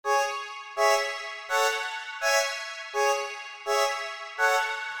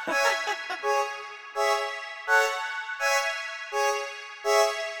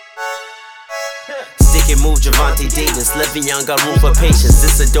move Javante Davis. Le'Veon got room for patience.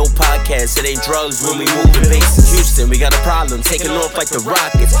 This a dope podcast. It ain't drugs when we moving bases. Houston, we got a problem. Taking off like the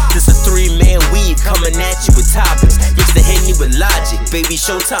Rockets. This a 3-man weave coming at you with topics. Mix the Henny with logic. Baby,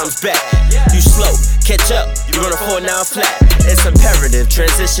 Showtime's back. You slow, catch up. You're gonna fall now flat. It's imperative.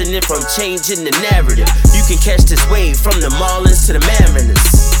 Transitioning from changing the narrative. You can catch this wave from the Marlins to the Mariners.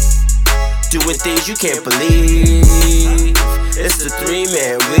 Doing things you can't believe. It's the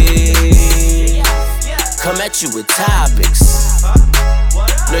 3-man weave. Come at you with topics.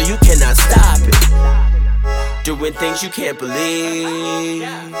 No, you cannot stop it. Doing things you can't believe.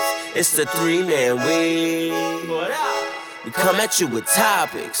 It's the 3-man weave. We come at you with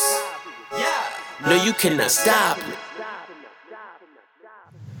topics. No, you cannot stop it.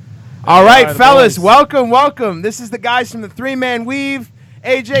 All right, fellas, welcome. This is the guys from the 3-man weave.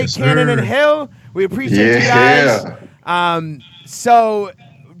 AJ, yes, Cannon, and Hill. We appreciate you guys. So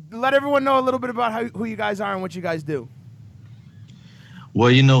let everyone know a little bit about who you guys are and what you guys do. Well,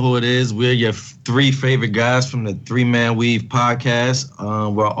 you know who it is. We're your 3 favorite guys from the 3-Man Weave podcast.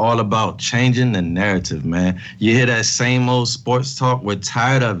 We're all about changing the narrative, man. You hear that same old sports talk? We're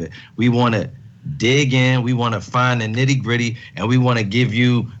tired of it. We want to dig in. We want to find the nitty gritty, and we want to give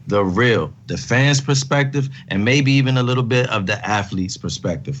you the real, the fans' perspective, and maybe even a little bit of the athlete's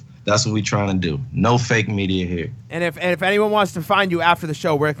perspective. That's what we're trying to do. No fake media here. And if anyone wants to find you after the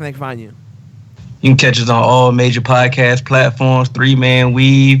show, where can they find you? You can catch us on all major podcast platforms, 3-Man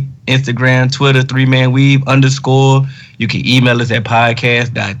Weave, Instagram, Twitter, 3-Man Weave _. You can email us at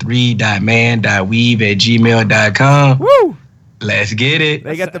podcast.3.man.weave@gmail.com. Woo! Let's get it.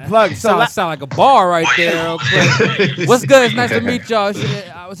 They got the plug. Sound like a bar right there. Okay. What's good? It's nice to meet y'all.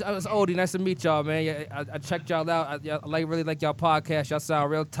 I was Odie. Nice to meet y'all, man. Yeah, I checked y'all out. I really like y'all podcast. Y'all sound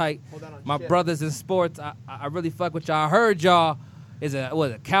real tight. My brothers in sports. I really fuck with y'all. I heard y'all is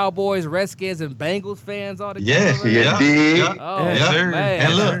Cowboys, Redskins, and Bengals fans all together. Yeah. Oh, sir. Man.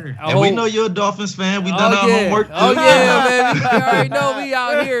 And look, and we know you're a Dolphins fan. We done our homework. Oh yeah, baby. You already know we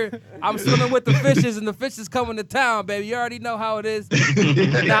out here. I'm swimming with the fishes, and the fishes coming to town, baby. You already know how it is.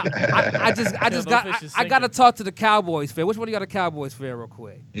 Now, I gotta talk to the Cowboys fan. Which one of you got a Cowboys fan, real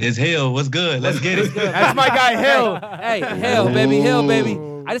quick? It's Hill. What's good? Let's get it. That's my guy Hill. Hey, Hill, baby.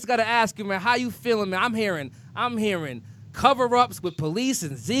 I just gotta ask you, man, how you feeling, man? I'm hearing cover-ups with Police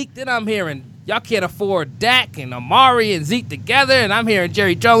and Zeke. Then I'm hearing y'all can't afford Dak and Amari and Zeke together. And I'm hearing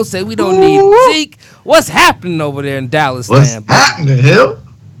Jerry Jones say we don't need Zeke. What's happening over there in Dallas, man? What's happening, Hill?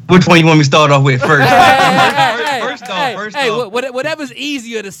 Which one you want me to start off with first? First off. Whatever's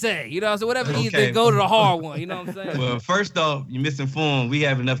easier to say, you know. So whatever's easier, go to the hard one. You know what I'm saying? Well, first off, you're misinformed. We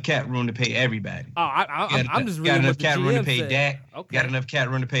have enough cap room to pay everybody. Oh, I'm just got reading enough what the cap room to GM pay said. Dak. Okay. Got enough cap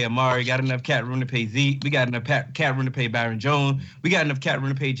room to pay Amari. Got enough cap room to pay Zeke. We got enough cap room to pay Byron Jones. We got enough cap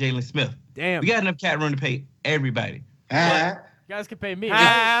room to pay Jalen Smith. Damn. We got enough cap room to pay everybody. You guys can pay me.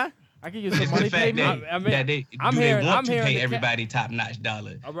 I can use some It's money. the fact that they want to pay everybody top-notch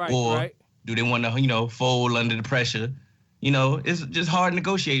dollar. All right, or right. do they want to, fold under the pressure? It's just hard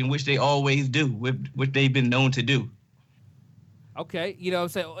negotiating, which they always do, which they've been known to do. Okay, you know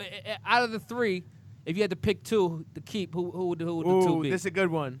what I'm saying? Out of the 3, if you had to pick 2 to keep, who would the 2 be? This is a good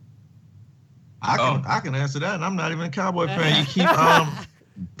one. I can answer that, and I'm not even a Cowboy fan. You keep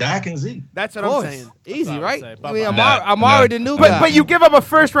Dak and Zeke. That's what I'm saying. Easy, right? I mean, Amari the new guy. But you give up a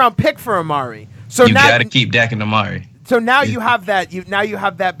first-round pick for Amari. So You now got to keep Dak and Amari. So now you have that. You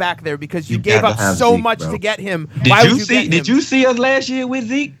have that back there because you gave up so much to get him. Did you see us last year with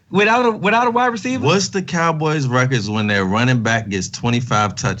Zeke without a wide receiver? What's the Cowboys' records when their running back gets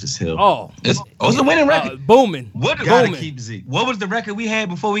 25 touches? Hill. Oh, it's a winning record. Booming. Gotta keep Zeke. What was the record we had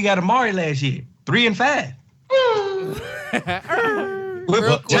before we got Amari last year? 3-5.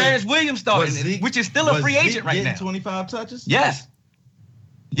 With Terrence Williams starting, which is still a free agent right now. 25 touches? Yes.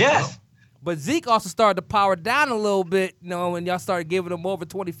 But Zeke also started to power down a little bit, when y'all started giving him over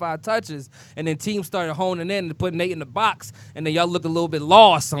 25 touches, and then teams started honing in and putting Nate in the box, and then y'all look a little bit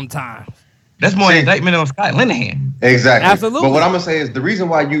lost sometimes. That's more indictment on Scott Linehan. Exactly. Absolutely. But what I'm gonna say is the reason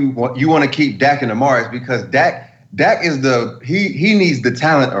why you want to keep Dak and Amari is because Dak is he needs the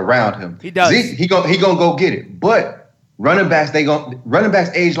talent around him. He does. Zeke, he gonna go get it. But running backs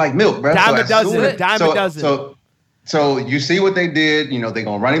age like milk, bro. Diamond does it. So you see what they did, they're going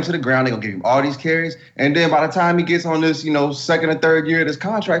to run him to the ground. They're going to give him all these carries. And then by the time he gets on this, second or third year of this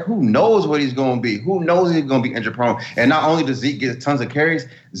contract, who knows what he's going to be? Who knows he's going to be injury prone? And not only does Zeke get tons of carries,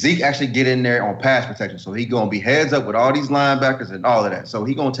 Zeke actually get in there on pass protection. So he's going to be heads up with all these linebackers and all of that. So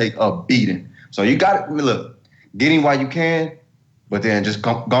he's going to take a beating. So you got to, look, get him while you can, but then just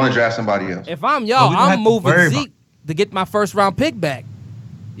go and draft somebody else. If I'm y'all, I'm moving Zeke to get my first round pick back.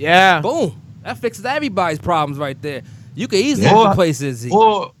 Yeah. Boom. That fixes everybody's problems right there. You could easily replace Zeke.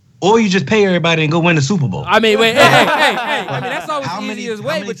 Or you just pay everybody and go win the Super Bowl. I mean, wait, hey. I mean, that's always the easiest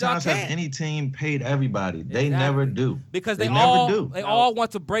way, but y'all can't. How many times has any team paid everybody? They Exactly. never do. Because they all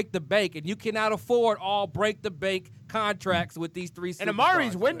want to break the bank, and you cannot afford all break the bank contracts with these three superstars. And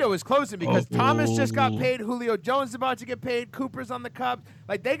Amari's window is closing because Thomas just got paid. Julio Jones is about to get paid. Cooper's on the Cubs.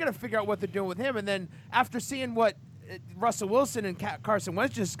 Like, they got to figure out what they're doing with him. And then after seeing what Russell Wilson and Carson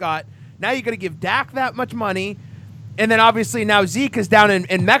Wentz just got, now you're going to give Dak that much money. And then obviously now Zeke is down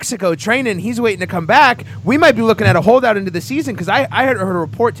in Mexico training. He's waiting to come back. We might be looking at a holdout into the season because I heard a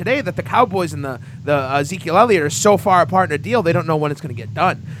report today that the Cowboys and the Ezekiel Elliott are so far apart in a deal they don't know when it's going to get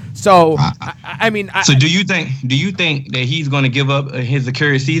done. So So do you think that he's going to give up his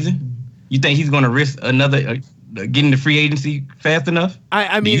Achilles season? You think he's going to risk another getting the free agency fast enough?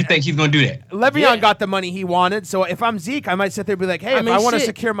 I mean, do you think he's going to do that? Le'Veon got the money he wanted, so if I'm Zeke, I might sit there and be like, hey, if I want to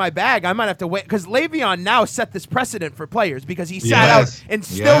secure my bag, I might have to wait. Because Le'Veon now set this precedent for players because he sat out and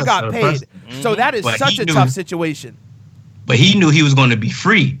still got paid. So that is such a tough situation. But he knew he was going to be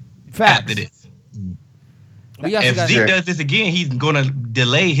free after this. If Zeke does this again, he's going to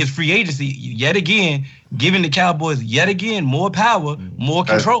delay his free agency yet again, giving the Cowboys yet again more power, more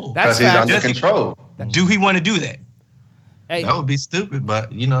control. That's he's under control. Do he want to do that? Hey. That would be stupid,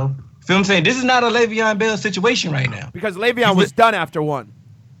 but you know. Feel what I'm saying? This is not a Le'Veon Bell situation right now. Because Le'Veon was done after one.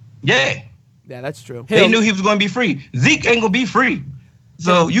 Yeah. Yeah, that's true. They knew he was going to be free. Zeke ain't going to be free.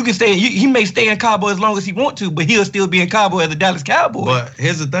 So you can stay. He may stay in Cowboy as long as he want to, but he'll still be in Cowboy as a Dallas Cowboy. But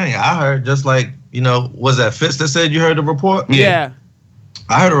here's the thing. I heard just like, was that Fitz that said you heard the report? Yeah.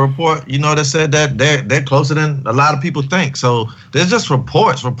 I heard a report, that said that they're closer than a lot of people think. So there's just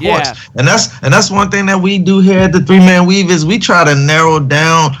reports. Yeah. And that's one thing that we do here at the Three Man Weave is we try to narrow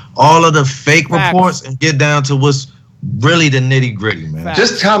down all of the fake reports and get down to what's really the nitty gritty, man. Facts.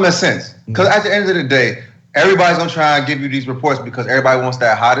 Just common sense. Because at the end of the day, everybody's going to try and give you these reports because everybody wants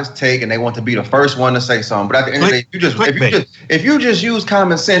that hottest take and they want to be the first one to say something. But at the end of the day, if you just use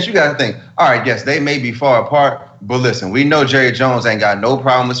common sense, you got to think, all right, yes, they may be far apart, but listen, we know Jerry Jones ain't got no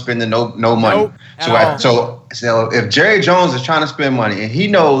problem with spending no money. So if Jerry Jones is trying to spend money and he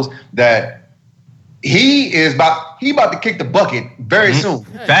knows that he's about to kick the bucket very soon.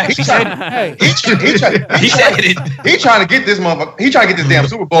 Facts. He said it. He's trying to get this motherfucker. He trying to get this damn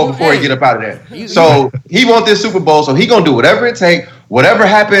Super Bowl before he get up out of there. So he want this Super Bowl. So he gonna do whatever it takes. Whatever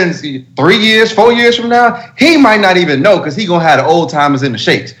happens 3 years, 4 years from now, he might not even know because he gonna have the old timers in the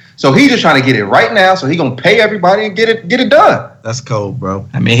shakes. So he's just trying to get it right now. So he gonna pay everybody and get it done. That's cold, bro.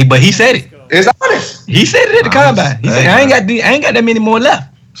 I mean, but he said it. It's honest. He said it at the combine. He said, I ain't got that many more left.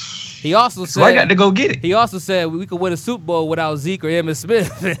 He also said, so I got to go get it. He also said we could win a Super Bowl without Zeke or Emmitt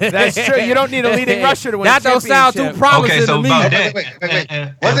Smith. That's true. You don't need a leading rusher to win that a championship. That don't sound too promising to me. Wait.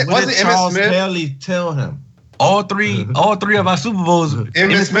 Was it Emmitt Smith? Haley tell him? All three of our Super Bowls,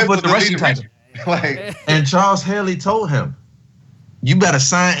 Emmitt Smith was the rushing title. And Charles Haley told him, you better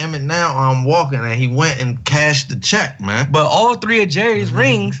sign Emmitt now or I'm walking. And he went and cashed the check, man. But all three of Jerry's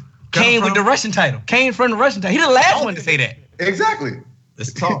rings came with the rushing title. Came from the rushing title. He the last one to say that. Exactly.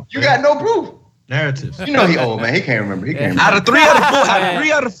 Let's talk. You got no proof. Narratives. He old, man. He can't remember. Out of three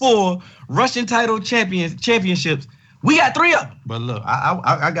out of four rushing title championships, we got 3 of them. But look,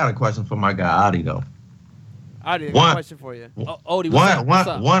 I got a question for my guy Adi though. Adi, I got a question for you. Odie, what's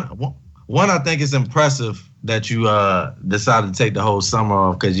up? One, I think it's impressive that you decided to take the whole summer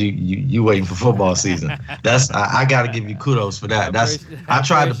off because you waiting for football season. I got to give you kudos for that. I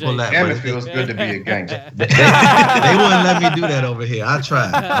tried to pull that. Damn, it feels good to be a gangster. They wouldn't let me do that over here. I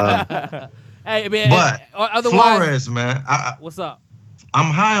tried. Hey man, but otherwise, Flores, man, what's up?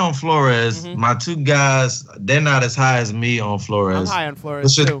 I'm high on Flores. Mm-hmm. My two guys, they're not as high as me on Flores. I'm high on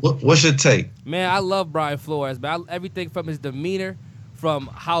Flores What's your take? Man, I love Brian Flores, man. Everything from his demeanor, from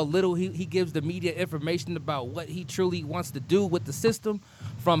how little he gives the media information about what he truly wants to do with the system,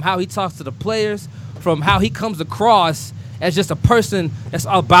 from how he talks to the players, from how he comes across as just a person that's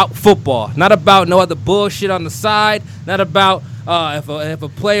about football, not about no other bullshit on the side, not about if a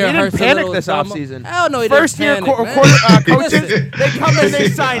player he hurts didn't panic a little this offseason. Hell no, he First didn't year panic, coaches, they come and they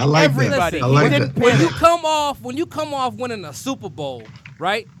sign like everybody. that. I like he didn't that. panic. When you come off winning a Super Bowl,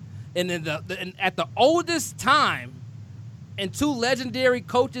 right? And then at the oldest time, and 2 legendary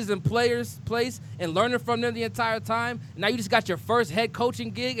coaches and players place and learning from them the entire time. Now you just got your first head coaching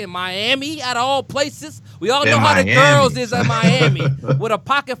gig in Miami, out of all places. We all know how the girls is at Miami with a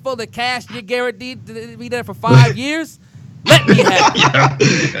pocket full of cash. You're guaranteed to be there for 5 years. Let me happy.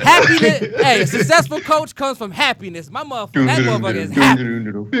 Happiness. Hey, a successful coach comes from happiness. That motherfucker is happy.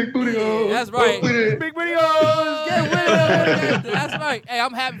 Big booty hoes. That's right. Big Booty O's. Get with it. That's right. Hey,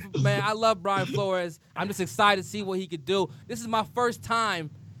 I'm happy, man. I love Brian Flores. I'm just excited to see what he could do. This is my first time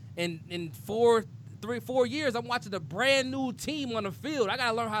in 4 years. I'm watching a brand new team on the field. I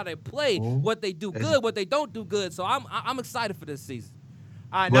gotta learn how they play, what they do good, what they don't do good. So I'm excited for this season.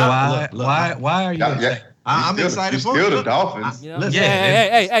 Why are you? I'm excited for the Dolphins.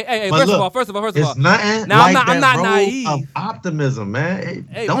 Hey. First of all. It's nothing now, like I'm not role naive. of optimism, man.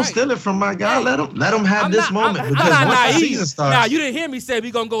 Hey, don't right. steal it from my guy. Let him have this moment. I'm Because not once the naive. season starts, Now, you didn't hear me say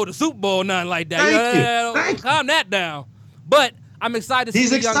we gonna go to the Super Bowl, nothing like that. Thank you. Calm that down. But I'm excited to see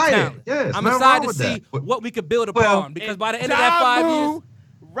the young talent. Yes, I'm nothing excited wrong to with see that. what we could build upon. Because by the end of that 5 years,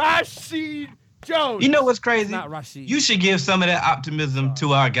 Rashid Jones. You know what's crazy? Not Rashid. You should give some of that optimism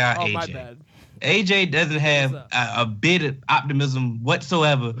to our guy Oh, AJ. my bad. AJ doesn't have a bit of optimism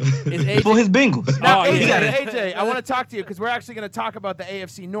whatsoever AJ for his Bengals. Now, Oh, AJ, I want to talk to you because we're actually going to talk about the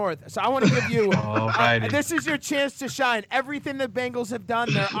AFC North. So I want to give you this is your chance to shine. Everything the Bengals have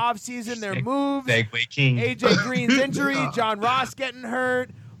done, their offseason, their moves, Segway King. AJ Green's injury, John Ross getting hurt,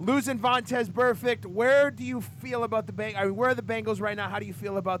 losing Vontaze Burfict. Where do you feel about the Bengals? I mean, where are the Bengals right now? How do you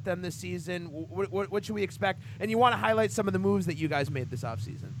feel about them this season? What should we expect? And you want to highlight some of the moves that you guys made this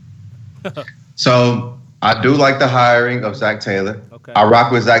offseason. So I do like the hiring of Zach Taylor. Okay. I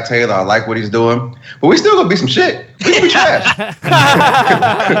rock with Zach Taylor. I like what he's doing. But we still gonna be some shit. We gonna be trash.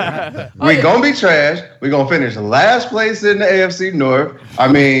 Gonna be trash. We gonna finish last place in the AFC North. I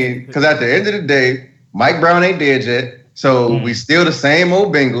mean, because at the end of the day, Mike Brown ain't dead yet. So we still the same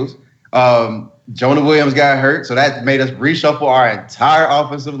old Bengals. Jonah Williams got hurt, so that made us reshuffle our entire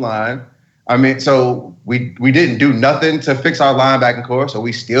offensive line. I mean, so we didn't do nothing to fix our linebacking core, so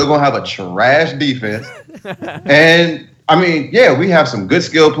we still gonna have a trash defense. And I mean, yeah, we have some good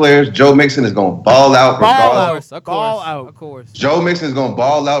skill players. Joe Mixon is gonna ball out regardless. Of course. Joe Mixon is gonna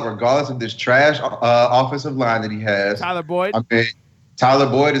ball out regardless of this trash offensive line that he has. Tyler Boyd. I mean, Tyler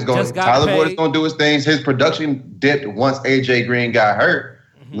Boyd is gonna do his things. His production dipped once AJ Green got hurt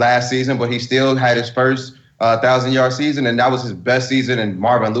last season, but he still had his first 1,000-yard season, and that was his best season. And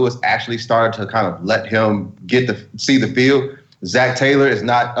Marvin Lewis actually started to kind of let him see the field. Zach Taylor is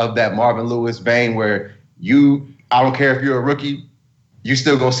not of that Marvin Lewis vein where I don't care if you're a rookie, you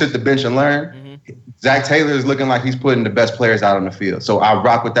still gonna sit the bench and learn. Zach Taylor is looking like he's putting the best players out on the field. So I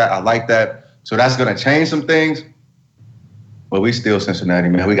rock with that. I like that. So that's gonna change some things. But we still Cincinnati,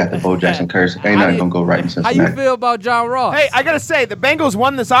 man. We got the Bo Jackson curse. Ain't nothing going to go right in Cincinnati. How you feel about John Ross? Hey, I got to say, the Bengals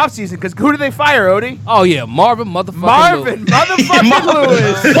won this offseason because who did they fire, Odie? Oh, yeah, Marvin motherfucking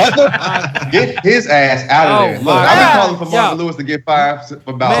Lewis. Get his ass out of there. Look, I've been calling for Marvin Lewis to get fired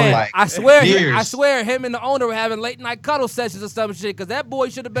for about I swear him and the owner were having late-night cuddle sessions or some shit because that boy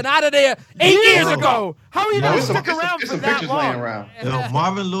should have been out of there 8 years ago. How are you going to stick around for that long?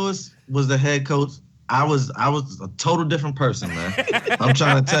 Marvin Lewis was the head coach. I was a total different person, man. I'm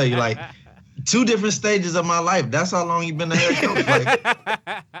trying to tell you, like, 2 different stages of my life. That's how long he been the head coach.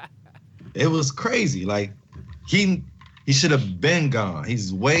 Like, it was crazy. Like, he should have been gone.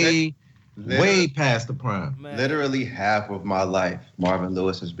 He's way past the prime. Man. Literally half of my life, Marvin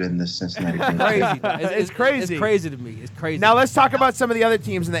Lewis has been this Cincinnati Crazy. It's crazy. It's crazy to me. It's crazy. Now let's talk about some of the other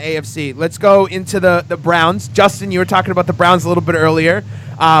teams in the AFC. Let's go into the Browns. Justin, you were talking about the Browns a little bit earlier.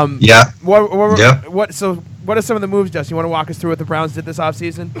 Yeah. What are some of the moves, Justin? You want to walk us through what the Browns did this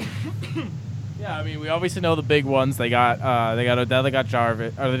offseason? Yeah, I mean, we obviously know the big ones. They got Odell, they got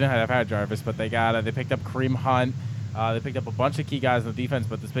Jarvis, or they didn't have Jarvis, but they picked up Kareem Hunt. They picked up a bunch of key guys on the defense,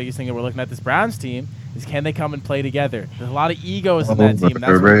 but this biggest thing that we're looking at this Browns team is can they come and play together? There's a lot of egos in that team. And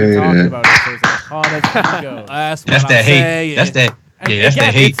that's what we're talking about. There's a ton of egos. That's that hate. That's that. Yeah, that's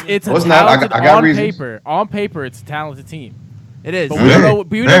that hate. It's a talented, on paper, it's a talented team. It is. But we don't know what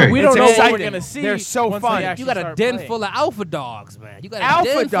we're going to see. They're so fun. You got a den full of alpha dogs, man. You got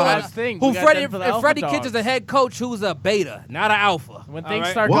alpha dogs. Freddie Kitchens a head coach who's a beta, not an alpha. When things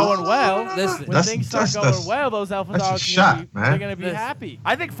start going well, those alpha dogs are going to be happy.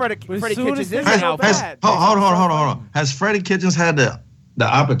 I think Freddie Kitchens is an alpha. Hold on. Has Freddie Kitchens had the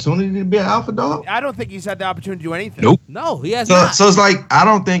opportunity to be an alpha dog? I don't think he's had the opportunity to do anything. Nope. No, he has not. So it's like, I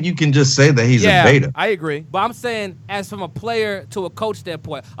don't think you can just say that he's a beta. I agree. But I'm saying, as from a player to a coach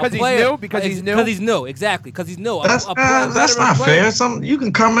standpoint. Because he's new? Exactly, because he's new. That's not fair. You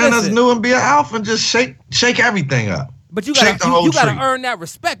can come in as new and be an alpha and just shake everything up. But you gotta earn that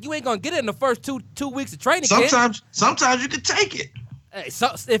respect. You ain't gonna get it in the first two weeks of training camp. Sometimes you can take it. Hey, so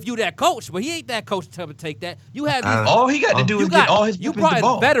if you that coach, but he ain't that coach to take that. You have these, all he got to do is get all his you weapons the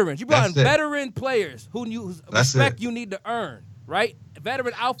ball. brought in veterans. You brought in That's it. veteran players who respect you need to earn, right?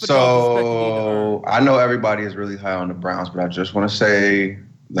 Veteran alpha dogs respect you need to earn. So I know everybody is really high on the Browns, but I just want to say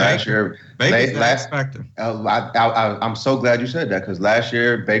last year, factor. I'm so glad you said that because last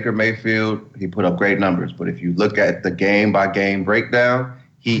year Baker Mayfield, he put up great numbers, but if you look at the game by game breakdown,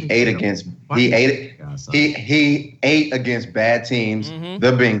 he ate against bad teams,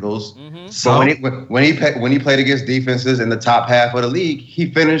 the Bengals. So when he played against defenses in the top half of the league,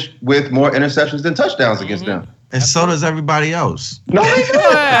 he finished with more interceptions than touchdowns against them. And so does everybody else. No, he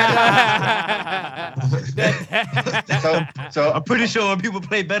So I'm pretty sure when people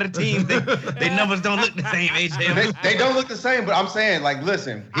play better teams, their numbers don't look the same, AJ. They don't look the same, but I'm saying, like,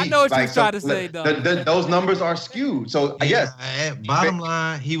 listen. I know what you're trying to say, though. Those numbers are skewed. So, yes. Bottom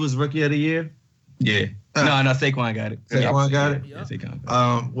line, he was rookie of the year. Yeah. No, Saquon got it. Saquon got it? Yeah, Saquon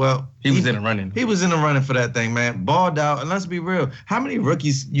got it. Well, he was in the running. He was in the running for that thing, man. Balled out. And let's be real. How many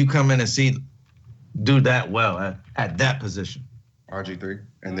rookies you come in and see do that well at that position? RG3.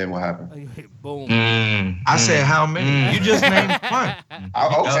 And then what happened? Boom. I said how many? You just named one.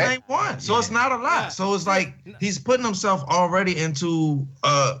 Okay. Just named one. So it's not a lot. So it's like he's putting himself already into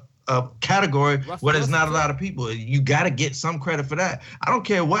a category where there's not a lot of people. You got to get some credit for that. I don't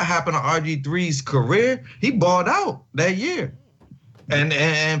care what happened to RG3's career. He balled out that year.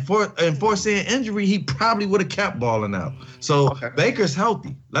 And foreseeing injury, he probably would have kept balling out. So Baker's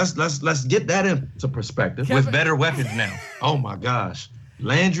healthy. Let's get that into perspective. With better weapons now. Oh my gosh.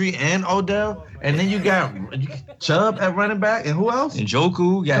 Landry and Odell, and then you got Chubb at running back, and who else? And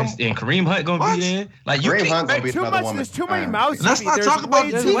Njoku, and Kareem Hunt gonna be there. Like Kareem Hunt gonna be another woman. There's too many mouths. Let's not talk about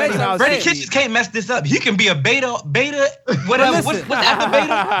the team. Freddie Kitchens can't mess this up. He can be a beta, whatever. What's after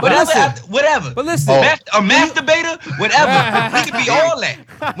beta? Whatever. But listen, a master beta, whatever. He can be all that.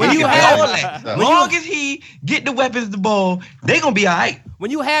 When you have all that, long as he get the weapons, the ball, they gonna be all right.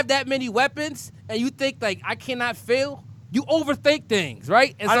 When you have that many weapons and you think like I cannot fail. You overthink things,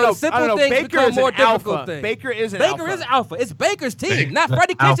 right? And so simple things become more difficult things. Baker is alpha. It's Baker's team, not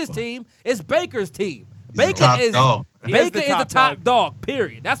Freddie Kitchens' team. It's Baker's team. Baker is the top dog.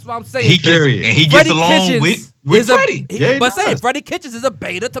 Period. That's what I'm saying. And he gets along with Freddie. Freddie Kitchens is a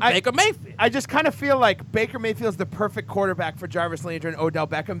beta to Baker Mayfield. I just kind of feel like Baker Mayfield's the perfect quarterback for Jarvis Landry and Odell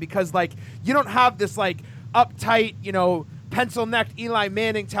Beckham because like you don't have this like uptight, pencil-necked Eli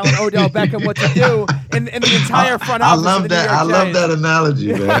Manning telling Odell Beckham what to do in the entire front office. I love that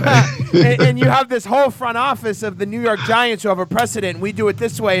analogy, man. and you have this whole front office of the New York Giants who have a precedent. We do it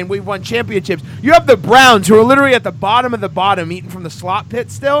this way, and we've won championships. You have the Browns who are literally at the bottom of the bottom, eating from the slot pit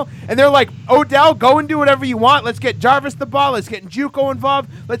still, and they're like, Odell, go and do whatever you want. Let's get Jarvis the ball. Let's get Njoku involved.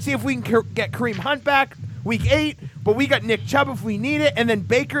 Let's see if we can get Kareem Hunt back. Week 8, but we got Nick Chubb if we need it, and then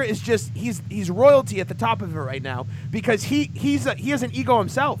Baker is just he's royalty at the top of it right now because he has an ego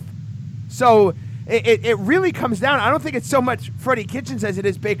himself. So it really comes down. I don't think it's so much Freddie Kitchens as it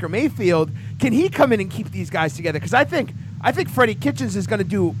is Baker Mayfield. Can he come in and keep these guys together? Because I think Freddie Kitchens is going to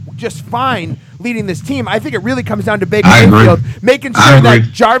do just fine leading this team. I think it really comes down to Baker Mayfield making sure that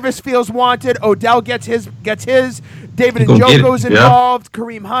Jarvis feels wanted, Odell gets his, David Njoku's involved,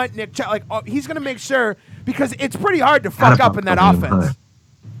 Kareem Hunt, Nick Chubb. He's going to make sure. Because it's pretty hard to fuck up in that offense.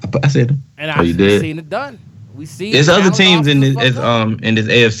 I said it. And I've seen it done. We see there's other teams in this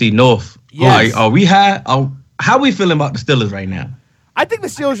AFC North. Yes. Are we high? How are we feeling about the Steelers right now? I think the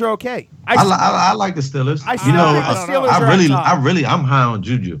Steelers are okay. I like the Steelers. I'm high on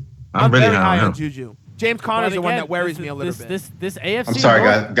Juju. I'm really high on Juju. James Conner's the one that worries me a little bit. This AFC. I'm sorry,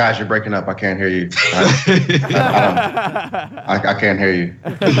 guys. You're breaking up. I can't hear you. I can't hear you.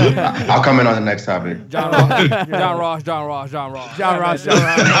 I'll come in on the next topic. John Ross. Yes,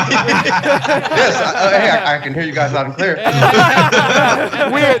 I can hear you guys loud and clear.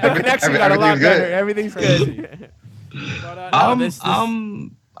 Weird. The connection got a lot better. Everything's good. I'm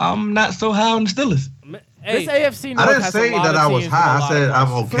not so high on the Steelers. This AFC North I didn't say that I was high. I said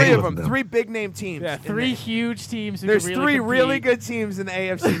I'm okay 3 of with them. 3 big name teams. Yeah, 3 huge teams. There's 3 really good teams in the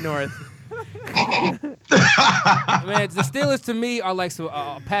AFC North. Man, the Steelers to me are like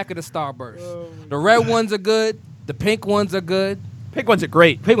a pack of the Starbursts. The red ones are good. The pink ones are good. Pink ones are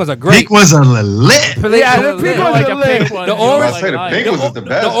great. Pink ones are great. Pink ones are lit. Yeah, the pink ones are lit. The orange, the pink ones is the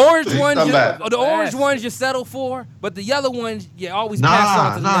best. The orange ones you settle for, but the yellow ones you always pass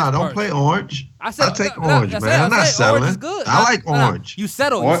on to the next don't person. play orange. I take orange, man. I'm not selling. Orange is good. I like orange. You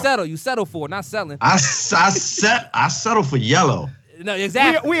settle for, not selling. I settle for yellow. No,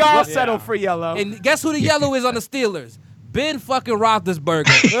 exactly. We all settle for yellow. And guess who the yellow is on the Steelers? Ben fucking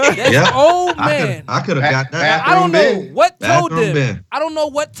Roethlisberger. That's old man. I could have got that. I don't know what told them. Ben. I don't know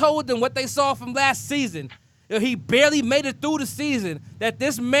what told them what they saw from last season. He barely made it through the season that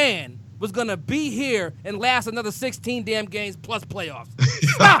this man was going to be here and last another 16 damn games plus playoffs.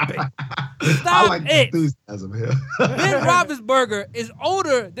 Stop it. Stop I like the enthusiasm here. Ben Roethlisberger is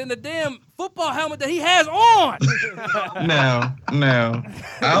older than the damn football helmet that he has on. No.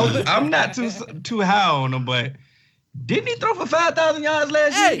 I'm not too high on him, but didn't he throw for 5,000 yards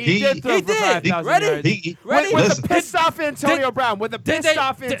last year? He did throw for 5,000 yards. Ready? With the pissed off Antonio Brown. With the pissed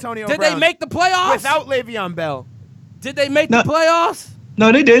off Antonio Brown. Did they make the playoffs? Without Le'Veon Bell. Did they make the playoffs?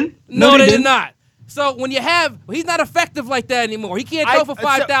 No, they didn't. No, they did not. So when he's not effective like that anymore. He can't throw for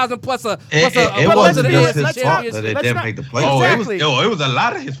 5,000 plus a. It wasn't just his fault that they didn't make the playoffs. Exactly. It was a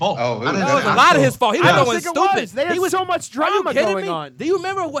lot of his fault. It was a lot of his fault. He was going stupid. They had so much drama going on. Do you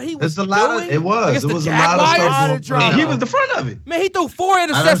remember what he was doing? It was a lot of stuff. And he was the front of it. Man, he threw 4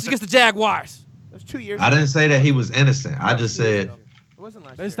 interceptions against the Jaguars. That was 2 years. I didn't say that he was innocent. I just said.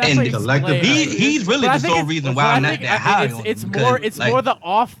 He's really the sole reason why I'm not that high on him. It's more the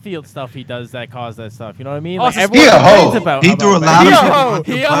off-field stuff he does that caused that stuff. You know what I mean? He a hoe. He threw a lot of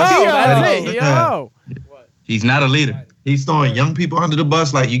people. He's not a leader. He's throwing young people under the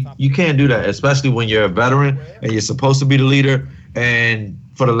bus. Like you can't do that, especially when you're a veteran and you're supposed to be the leader. And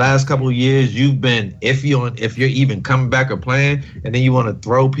for the last couple of years, you've been iffy on if you're even coming back or playing, and then you want to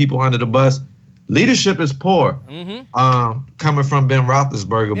throw people under the bus. Leadership is poor, coming from Ben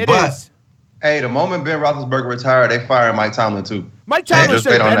Roethlisberger. It is. Hey, the moment Ben Roethlisberger retired, they fired Mike Tomlin too. Mike Tomlin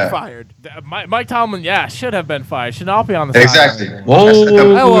should have been fired. Mike Tomlin, should have been fired. Should not be on the Exactly.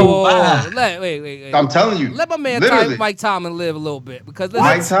 Whoa. Wait. I'm telling you. Let my man Mike Tomlin live a little bit. Because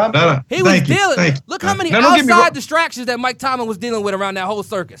Mike Tomlin? He was dealing. Look how many outside distractions that Mike Tomlin was dealing with around that whole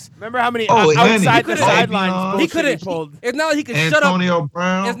circus. Remember how many outside the sidelines he could have pulled. It's not like he could shut up. Antonio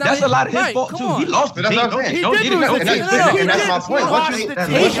Brown. That's a lot of his fault, too. He lost the team. And that's my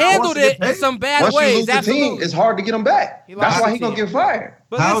point. He handled it in some bad ways. Once you lose the team, it's hard to get him back. That's why he's going to get fired.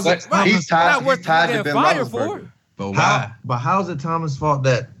 He's tied to Ben Roethlisberger. But how's it Thomas' fault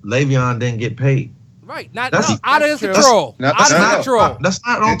that Le'Veon didn't get paid? Right, out of his control. Out of control. That's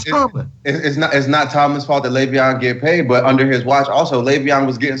not on Tomlin. It's not Tomlin's fault that Le'Veon get paid, but under his watch, also Le'Veon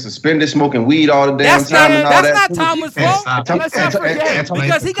was getting suspended, smoking weed all the damn time. That's not Tomlin's fault.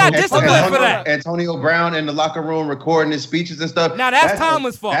 Because he got disciplined for that. Antonio Brown in the locker room recording his speeches and stuff. Now that's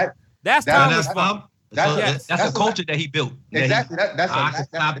Tomlin's fault. That's Tomlin's fault. That's a culture that he built. Exactly. That's a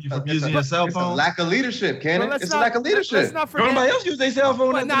cell phone. It's a lack of leadership, Cannon. It's a lack of leadership. Everybody else use their cell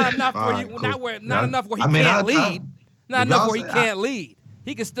phone. But not enough where he can't lead. Not enough where he can't lead.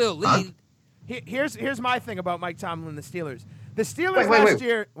 He can still lead. Here's my thing about Mike Tomlin and the Steelers. The Steelers last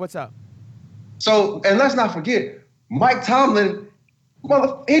year. What's up? So, and let's not forget, Mike Tomlin.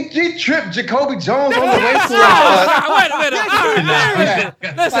 He tripped Jacoby Jones on the way to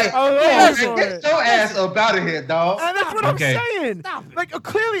Listen. Get your ass up out of here, dog. And that's what I'm saying. Like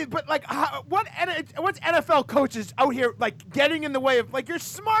clearly, but like, what's NFL coaches out here like getting in the way of like you're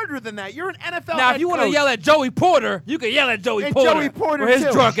smarter than that. You're an NFL. Now, if you want to yell at Joey Porter, you can yell at Joey Porter. His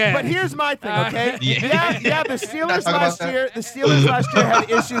drunk ass. But here's my thing, okay? The Steelers last year had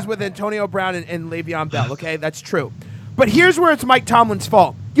issues with Antonio Brown and Le'Veon Bell. Okay, that's true. But here's where it's Mike Tomlin's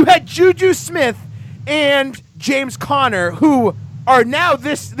fault. You had Juju Smith and James Conner, who are now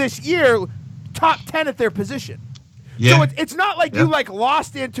this year top 10 at their position. Yeah. So it's not like you like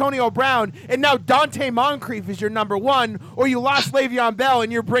lost Antonio Brown and now Dante Moncrief is your number one, or you lost Le'VeonEll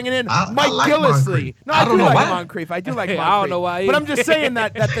and you're bringing in Mike Gillislee. No, I do like Moncrief. I do like Moncrief. I don't know why. But I'm just saying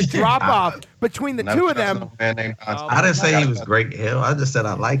that the drop off between the two of them. I didn't say he was great, Hill. I just said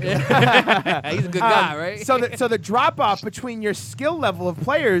I like him. He's a good guy, right? So the drop off between your skill level of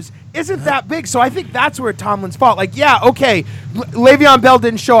players isn't that big. So I think that's where Tomlin's fault. Like, okay, Le'Veon Bell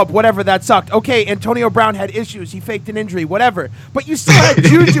didn't show up. Whatever, that sucked. Okay, Antonio Brown had issues. He faked an injury. Whatever. But you still had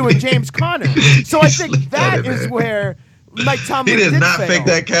Juju and James Conner. So I think that is where Mike Tomlin did not fake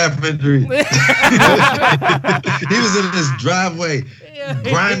that calf injury. He was in his driveway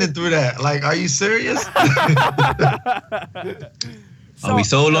grinding through that. Like, are you serious? Are we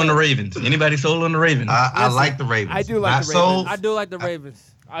sold on the Ravens? Anybody sold on the Ravens? I like the Ravens. I do like the Ravens. I do like the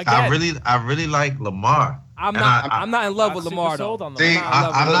Ravens. I really like Lamar. I'm not in love with Lamar though. I'm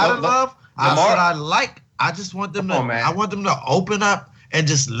not in love. I just want them to. I want them to open up and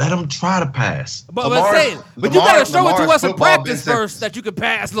just let them try to pass. But you gotta show it to us in practice first that you can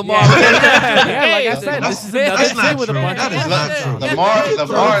pass Lamar. Like I said, this is another thing with a bunch of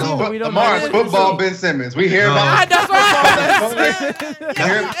Lamar's football Ben Simmons. We hear about that's right.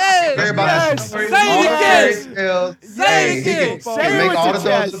 Hear about the story. Say it again. Say it all the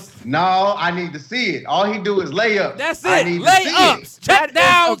doses. No, I need to see it. All he do is lay up. That's it. Lay-ups, check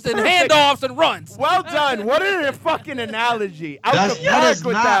downs, and handoffs and runs. Well done. What a fucking analogy. That is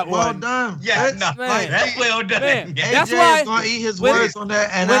not well done. Yeah, that's well done. Man, that's why he's gonna eat his words on that,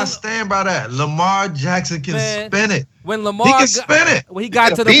 and I stand by that. Lamar Jackson can spin it. When Lamar he can spin it. When he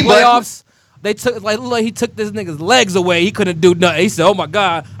got to the playoffs, they took he took this nigga's legs away. He couldn't do nothing. He said, "Oh my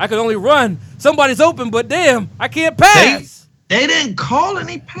God, I could only run. Somebody's open, but damn, I can't pass." They didn't call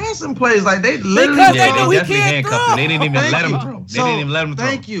any passing plays. Like they literally because they knew he can't throw. They didn't even let him throw. They didn't even let him throw.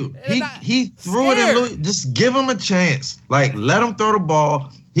 Thank you. He threw it in Louis. Just give him a chance. Like let him throw the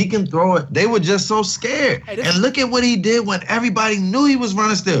ball. He can throw it. They were just so scared. And look at what he did when everybody knew he was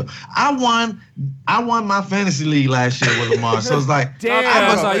running still. I won my fantasy league last year with Lamar. So it's like,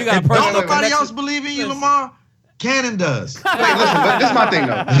 damn. You got don't nobody else believe in you, Lamar? Cannon does. Wait, listen, but this is my thing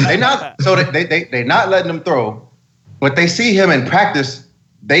though. They not letting him throw, but they see him in practice.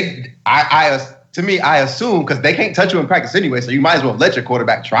 I assume because they can't touch you in practice anyway, so you might as well let your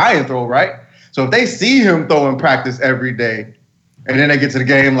quarterback try and throw, right? So if they see him throw in practice every day, and then they get to the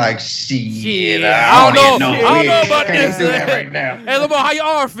game like, shit, I don't know about this. Do that right now. Hey, Lamar, how your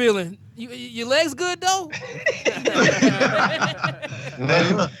arm feeling? Your legs good though?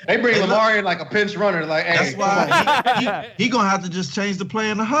 They bring Lamar in like a pinch runner, like, hey. That's why he gonna have to just change the play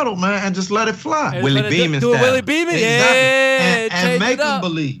in the huddle, man, and just let it fly. Willie Beeman do style. Willie Beeman, exactly. and make them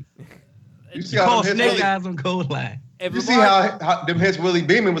believe. You see how snake eyes on goal line. You see how them hits Willie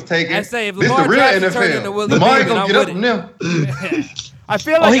Beeman was taking. I say if this Lamar the real Jackson turned into NFL. Willie Lamar ain't Beeman, gonna get up from them. I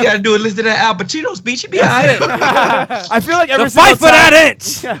feel like all he got to do is listen to that Al Pacino speech. He'd be all right. I feel like every fight for that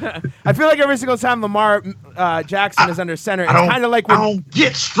inch. I feel like every single time Lamar Jackson is under center, it's kind of like when I don't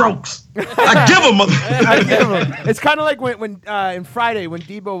get strokes. I give them. I give him. It's kind of like when in Friday when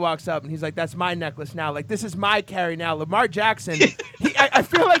Debo walks up and he's like, "That's my necklace now. Like this is my carry now." Lamar Jackson, I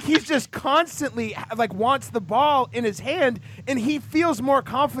feel like he's just constantly like wants the ball in his hand, and he feels more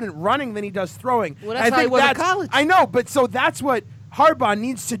confident running than he does throwing. Well, that's how he was in college. I know, but so that's what Harbaugh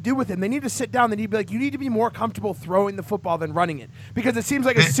needs to do with him. They need to sit down and he'd be like, you need to be more comfortable throwing the football than running it. Because it seems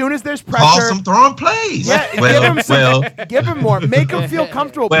like as soon as there's pressure. Call some throwing plays. Yeah, give him more. Make him feel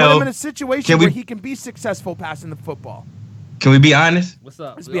comfortable. Put him in a situation where he can be successful passing the football. Can we be honest? What's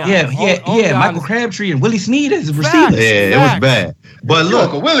up? Yeah. Michael Crabtree and Willie Snead as receivers. Yeah, it was bad. But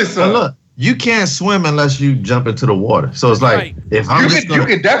look, you can't swim unless you jump into the water. So it's like, if I'm you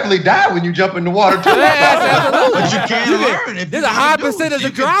can definitely die when you jump in the water too. But you can't learn. There's a high percentage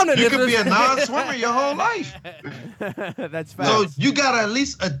of drowning. You could be a non-swimmer your whole life. That's facts. So you gotta at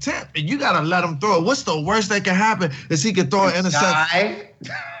least attempt, and you gotta let him throw it. What's the worst that can happen is he can throw an interception.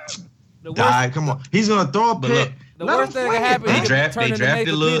 Die. Come on. He's gonna throw a pick. The worst thing that can happen. They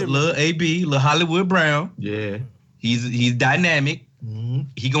drafted little Hollywood Brown. Yeah. He's dynamic. Mm-hmm.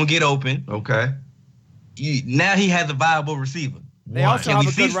 He gonna get open. Okay. Now he has a viable receiver. They also have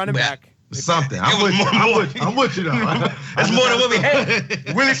a good running back. Something. I'm with you though. That's more than what we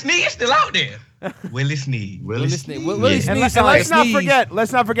had. Willie Snead still out there. Willie Snead. Willie Snead. And let's not forget.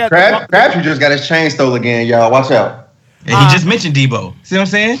 Crabtree just got his chain stole again, y'all. Watch out. And he just mentioned Debo. See what I'm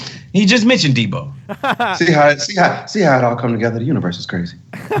saying? He just mentioned Debo. see how it all come together. The universe is crazy.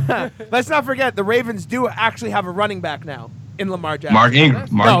 Let's not forget the Ravens do actually have a running back now. In Lamar Jackson. Mark Ingram.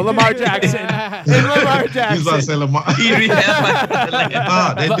 Lamar Jackson. In Lamar Jackson. He's about to say Lamar.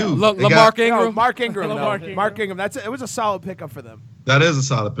 They do. Mark Ingram. Mark Ingram. It was a solid pickup for them. That is a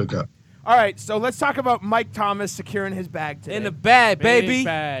solid pickup. All right, so let's talk about Mike Thomas securing his bag today. In the bag, baby.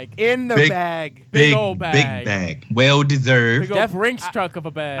 In the bag. Big old bag. Big bag. Well deserved. Big old Brinks truck of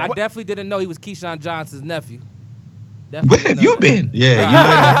a bag. I definitely didn't know he was Keyshawn Johnson's nephew. Where have you been?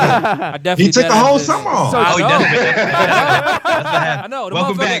 Yeah, he took the whole summer off. I know.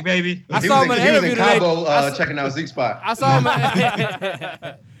 Welcome back, baby. I saw him in an interview today. Cabo, checking out Zeke spot. I saw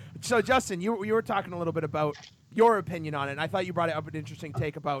him. So, Justin, you were talking a little bit about your opinion on it. And I thought you brought up an interesting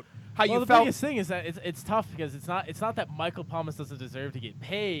take about how you felt. The biggest thing is that it's tough because it's not that Michael Thomas doesn't deserve to get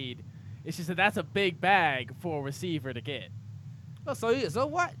paid. It's just that that's a big bag for a receiver to get. Oh, so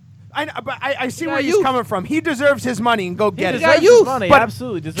what? I see where he's coming from. He deserves his money and go get it. He deserves his money. But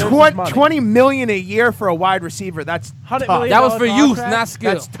absolutely deserves his money. $20 million a year for a wide receiver, that's tough. That was for youth, not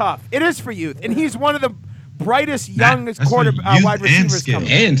skill. That's tough. It is for youth. And he's one of the brightest, youngest wide receivers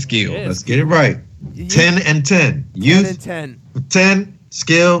coming. And skill. Let's get it right. 10 and 10. Youth 10. 10,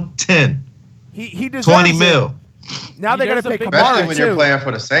 skill 10. He deserves 20 mil. Now they're going to pay Kamara, especially when you're playing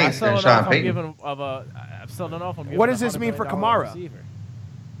for the Saints and Sean Payton. I still don't know if I'm giving What does this mean for Kamara?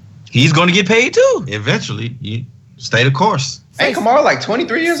 He's going to get paid too. Eventually. Stay the course. Ain't Kamara like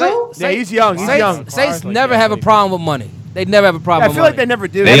 23 years old? Yeah, he's young. He's young. Saints never have a problem with money. They never have a problem. I feel like they never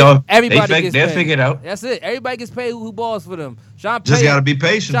do. Everybody gets paid. They'll figure it out. That's it. Everybody gets paid who balls for them. Just got to be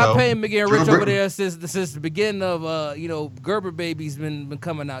patient, Sean though. Payton been getting rich over there since the beginning of Gerber baby's been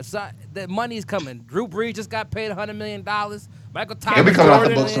coming out. So that money's coming. Drew Brees just got paid $100 million. Michael Thomas He'll be coming out the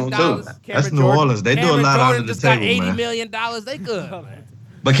 $100 books soon million. too. That's New Orleans. They do a lot under the just table, got $80 man. million. They good.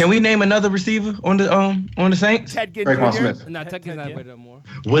 But can we name another receiver on the Saints? Ted Ginn Traquan Jr. Smith. No, Tucky's not with them more.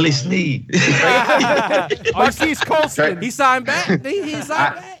 Willie Snead. Marquise Colston. He signed back. He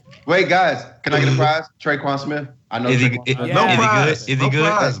signed back. Wait, guys, can I get a prize? Traquan Smith. I know. Is he Traquan Smith. No Is he prize. good? Is he No good?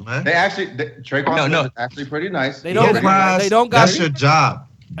 prize, man. They actually, Traquan Smith is actually pretty nice. They don't. No prize. They don't got That's your job.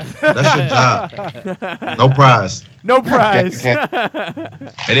 That's your job. No prize. No prize.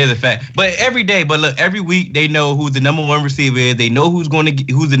 It is a fact. But every day, every week they know who the number one receiver is. They know who's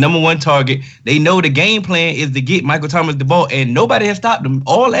the number one target. They know the game plan is to get Michael Thomas the ball, and nobody has stopped him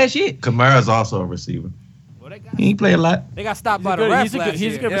all last year. Kamara's also a receiver. He ain't play a lot. They got stopped by the refs last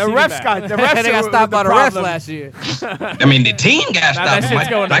year. The refs got the refs. They got stopped by the refs last year. I mean, the team got that stopped. shit's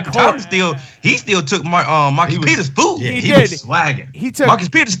going to Michael court. Thomas still took Marcus Peters' food. Yeah, He he did. was swagging. He took Marcus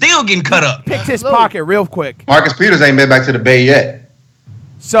Peters still getting cut up. picked his pocket real quick. Marcus Peters ain't been back to the Bay yet.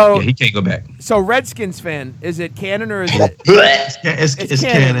 So Yeah, he can't go back. so Redskins fan, is it Cannon or is it? It's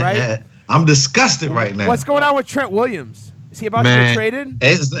Cannon, Cannon, right? I'm disgusted right now. What's going on with Trent Williams? Is he about to get traded?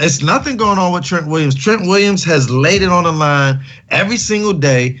 It's nothing going on with Trent Williams. Trent Williams has laid it on the line every single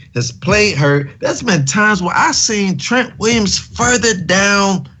day, has played hurt. There's been times where I've seen Trent Williams further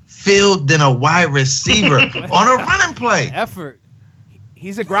down field than a wide receiver on a running play. Effort.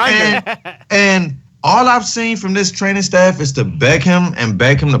 He's a grinder. And all I've seen from this training staff is to beg him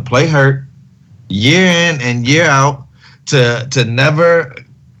to play hurt year in and year out, to never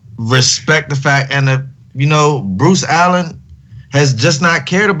respect the fact. And Bruce Allen has just not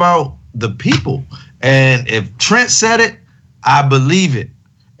cared about the people. And if Trent said it, I believe it.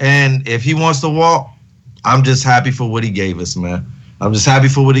 And if he wants to walk, I'm just happy for what he gave us, man. I'm just happy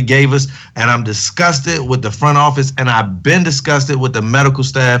for what he gave us, and I'm disgusted with the front office, and I've been disgusted with the medical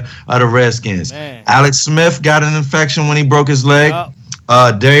staff of the Redskins. Man. Alex Smith got an infection when he broke his leg.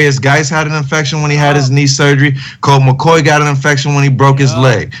 Yep. Darius Geis had an infection when he had his knee surgery. Colt McCoy got an infection when he broke his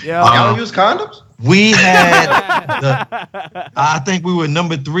leg. Yeah. Y'all don't use condoms? We had, I think we were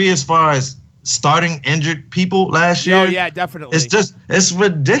number 3 as far as starting injured people last year. Oh yeah, definitely. It's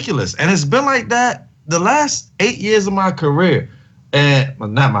ridiculous. And it's been like that the last 8 years of my career. And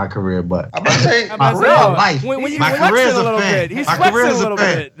not my career, but I'm about to say, my real life. When you My flexing career as a a little fan. bit. He's My flexing career a as a little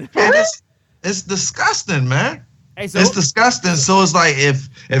fan. bit. And it's disgusting, man. Hey, so It's disgusting. So it's like if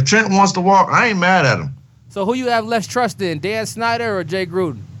Trent wants to walk, I ain't mad at him. So who you have less trust in, Dan Snyder or Jay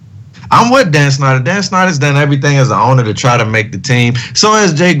Gruden? I'm with Dan Snyder. Dan Snyder's done everything as an owner to try to make the team. So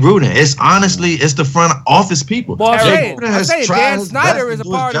has Jay Gruden. It's the front office people. Well, Jay Gruden I'm has saying tried Dan his Snyder best is to a do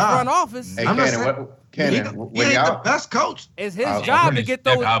his part of the job. front office. Hey, I'm not Cannon, He when ain't the y'all, best coach. It's his I'm job to pretty get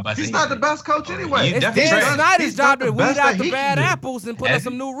sure those. I was about to He's say not the best coach anyway. He It's definitely Dan right. Snyder's He's job not to the weed best out that the he bad can do. apples and put in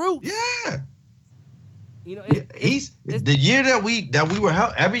some new roots. Yeah. You know, He's the year that we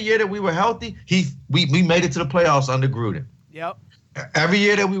were every year that we were healthy, we made it to the playoffs under Gruden. Yep. Every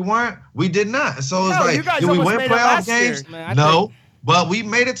year that we weren't, we did not. So it's No, like, you guys did we almost win made it playoff last games? year. Man, I No, but we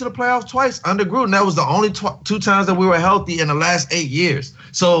made it to the playoffs twice under Gruden. That was the only 2 times that we were healthy in the last 8 years.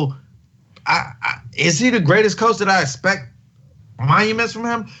 So, is he the greatest coach that I expect monuments from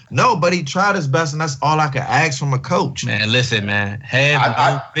him? No, but he tried his best, and that's all I could ask from a coach. Man, listen, man. Have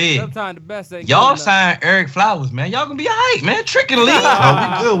no fear. sometimes the best ain't Y'all good enough. signed Eric Flowers, man. Y'all gonna be all right, man. Tricking the league.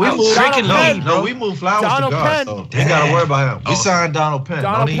 No, we good. We I'm moved. tricking the league, bro. No, we moved Flowers Donald to guard, Penn. so we gotta worry about him. We Oh. signed Donald Penn.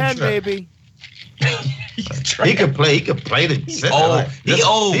 Donald Don't even Penn, trip. baby. He could play. He could play the center. old. He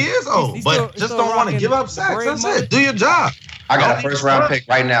old. He is old, He's but still- just still don't want to rocking give up the sacks. braid That's mullet. it. Do your job. I got Don't a even first round trip. pick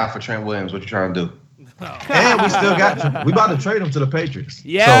right now for Trent Williams. What you trying to do? And we still got. We about to trade him to the Patriots.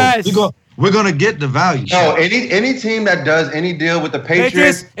 Yes. So we're gonna get the value. No, any team that does any deal with the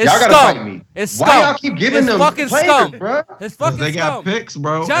Patriots, Patriots, it's y'all gotta scum. fight me. It's Why scum. y'all keep giving It's them fucking players, scum. bro? It's fucking they got scum. picks,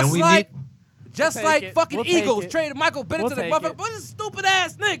 bro. Just and we like, need. just We'll like take it. fucking We'll take Eagles it. traded Michael Bennett We'll to the take motherfucker. it. Bunch of stupid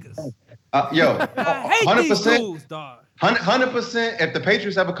ass niggas. Yo, I hate these 100%. dudes, dog. 100%. If the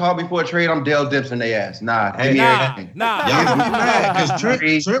Patriots ever call me for a trade, I'm Dale Dempsey their ass. Nah, give me Nah, everything. nah. Y'all gonna be mad because Trent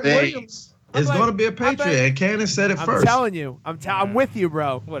Everything. Williams is like- gonna be a I bet- Patriot, and Cannon said it I'm first. telling you. I'm with you,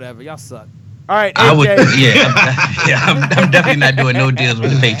 bro. Whatever, y'all suck. All right, I would, AJ. I'm definitely not doing no deals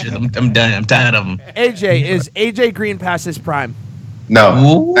with the Patriots. I'm done. I'm tired of them. AJ, is AJ Green past his prime? No.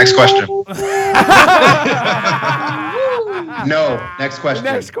 Ooh. Next question. No. Next question.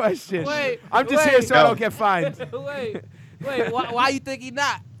 Next question. Wait, I'm just here so I don't get fined. wait. Why you think he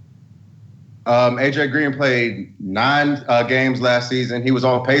not? AJ Green played 9 games last season. He was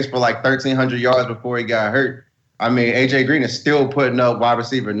on pace for like 1,300 yards before he got hurt. I mean, AJ Green is still putting up wide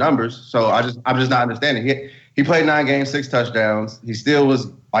receiver numbers. So I'm just not understanding. He played 9 games, 6 touchdowns. He still was,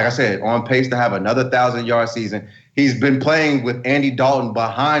 like I said, on pace to have another 1,000-yard season. He's been playing with Andy Dalton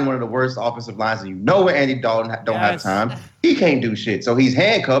behind one of the worst offensive lines. And you know where Andy Dalton don't have time. He can't do shit. So he's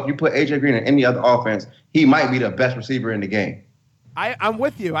handcuffed. You put AJ Green in any other offense, he might be the best receiver in the game. I'm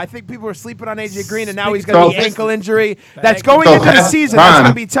with you. I think people are sleeping on AJ Green, and now he's got the ankle injury. That's going into the season. That's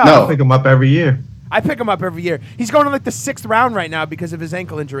going to be tough. I pick him up every year. I pick him up every year. He's going to like the 6th round right now because of his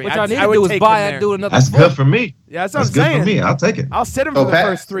ankle injury. What y'all need to do is buy and do another. That's good for me. Yeah, that's what I'm good saying. for me. I'll take it. I'll sit him for the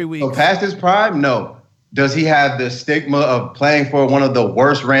first 3 weeks. So past his prime, no. Does he have the stigma of playing for one of the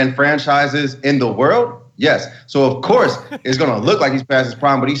worst ran franchises in the world? Yes. So of course it's gonna look like he's past his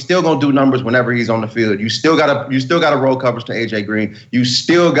prime, but he's still gonna do numbers whenever he's on the field. You still gotta roll coverage to AJ Green. You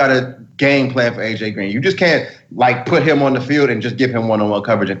still gotta game plan for AJ Green. You just can't like put him on the field and just give him one-on-one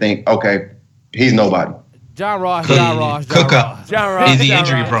coverage and think, okay, he's nobody. John Ross. Cook up. John Ross. Is he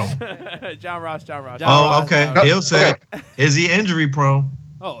injury prone? John Ross. Oh, okay. He'll say, is he injury prone?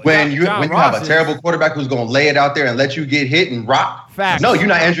 When you have a terrible quarterback who's going to lay it out there and let you get hit and rock. Facts. No, you're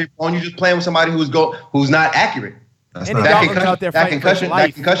not injury prone. You're just playing with somebody who's not accurate. That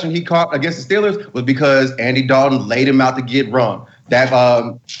concussion he caught against the Steelers was because Andy Dalton laid him out to get run. That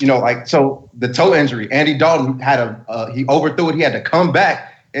so the toe injury. Andy Dalton had he overthrew it. He had to come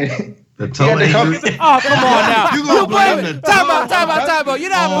back and. The toe injury. Oh, come on now. You blame the Time out. You're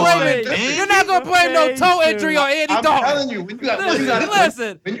not gonna blame no toe injury on Andy Dalton. I'm telling you, when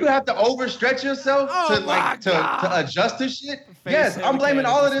you have to overstretch yourself to adjust to shit. Yes, I'm blaming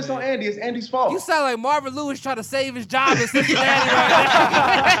all of this on Andy. It's Andy's fault. You sound like Marvin Lewis trying to save his job in Cincinnati right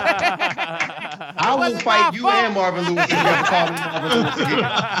now. I will fight you and Marvin Lewis if you ever call me Marvin Lewis again.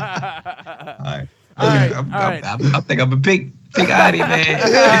 All right. I think I'm a big out here, man.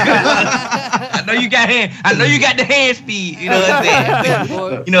 I know you got the hand speed. You know what I'm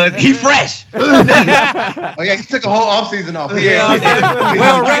saying? You know, he fresh. Oh yeah, he took a whole offseason off.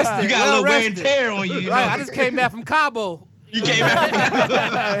 Well rested. You got a little wear and tear on you. Right, I just came back from Cabo. You came back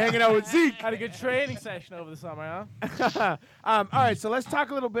hanging out with Zeke. Had a good training session over the summer, huh? All right, so let's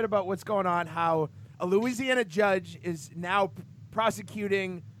talk a little bit about what's going on. How a Louisiana judge is now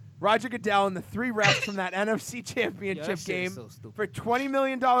prosecuting Roger Goodell and the 3 refs from that NFC Championship game for $20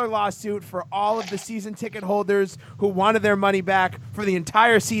 million lawsuit for all of the season ticket holders who wanted their money back for the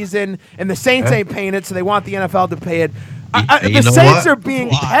entire season, and the Saints ain't paying it, so they want the NFL to pay it. The Saints are being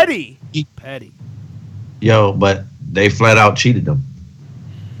petty. Petty. Yo, but they flat out cheated them.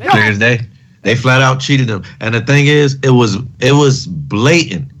 They flat out cheated them, and the thing is, it was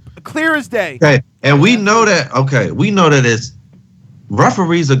blatant, clear as day. Okay, and we know that. Okay, we know that it's.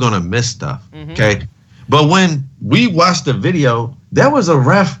 Referees are going to miss stuff, okay? But when we watched the video, there was a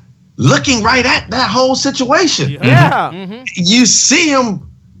ref looking right at that whole situation. Yeah. You see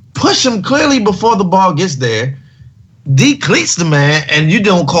him push him clearly before the ball gets there, decleats the man, and you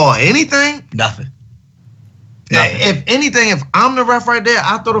don't call anything? Nothing. If anything, if I'm the ref right there,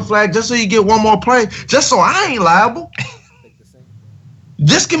 I throw the flag just so you get one more play, just so I ain't liable.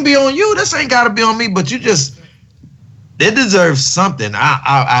 This can be on you. This ain't got to be on me, but you just... It deserves something.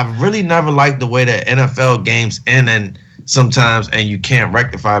 I really never liked the way that NFL games end and sometimes and you can't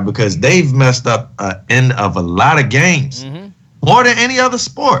rectify it because they've messed up an end of a lot of games more than any other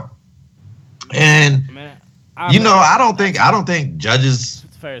sport. And I don't think judges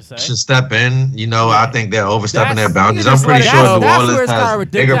should step in. I think they're overstepping their boundaries. I'm pretty sure New Orleans has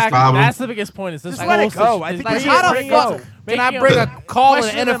bigger problems. That's the biggest point. Is this just let it go? I think how the fuck can I bring a call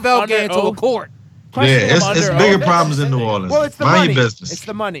in an NFL game to a court? It's bigger problems in New Orleans. Well, it's the Mind money. your business. It's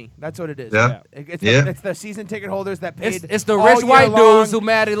the money. That's what it is. Yeah. It's the season ticket holders that paid. It's the rich white dudes who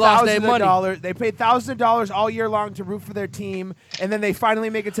mad they lost their money. They paid $1,000 all year long to root for their team, and then they finally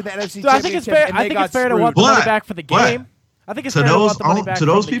make it to the NFC Championship. I think it's fair. I think it's fair to want the money back for the game. I think it's fair to want the money back to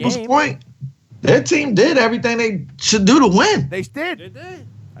those people's point. Their team did everything they should do to win. They did. They did.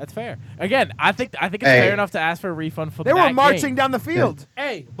 That's fair. Again, I think it's fair enough to ask for a refund for that game. They were marching game. down the field.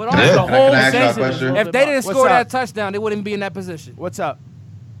 Hey, but also the whole season. If they didn't score that touchdown, they wouldn't be in that position. What's up?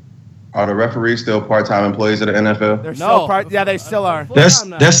 Are the referees still part-time employees of the NFL? They're still yeah, they still are. They're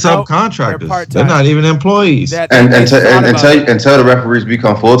subcontractors. They're not even employees. And until the referees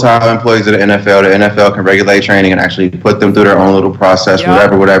become full-time employees of the NFL can regulate training and actually put them through their own little process,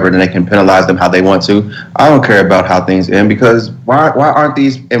 whatever, then they can penalize them how they want to. I don't care about how things end because why aren't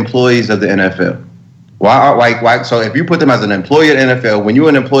these employees of the NFL? Why? So if you put them as an employee at the NFL, when you're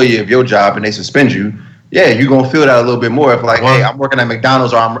an employee of your job and they suspend you, yeah, you're going to feel that a little bit more. If hey, I'm working at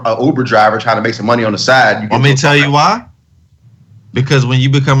McDonald's or I'm an Uber driver trying to make some money on the side. Let me tell you why. Because when you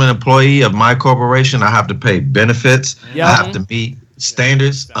become an employee of my corporation, I have to pay benefits. I have to meet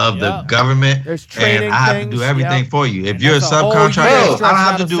standards of the government. And I have to do everything for you. If you're a subcontractor, I don't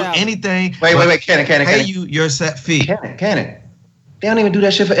have to do anything. Wait, Cannon. Pay you your set fee. Cannon. They don't even do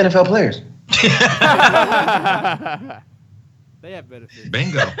that shit for NFL players. They have benefits.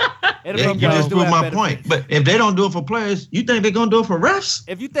 Bingo. You just proved my point. But if they don't do it for players, you think they're going to do it for refs?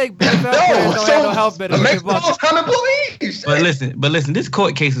 If you think NFL players don't have no health benefits, But listen, this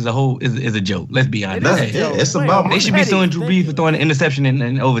court case as a whole is a joke. Let's be honest. It's about they should be suing Drew Brees for throwing an interception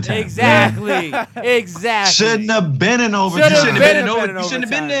in overtime. Exactly. Shouldn't have been in overtime. You shouldn't have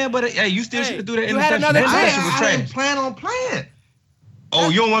been there, but hey, you still should have threw that interception. I didn't plan on playing. Oh,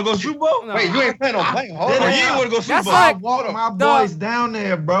 you don't want to go Super Bowl? No. Wait, you ain't planning on playing. Hold on. You ain't want to go Super Bowl. I walked my boys down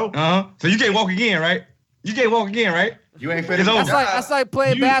there, bro. So you can't walk again, right? You ain't finished. That's like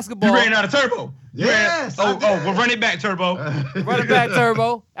playing basketball. You ran out of turbo. Yes. Well, run it back, Turbo. Run it back,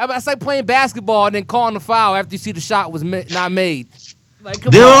 Turbo. That's like playing basketball and then calling the foul after you see the shot was not made. Like, do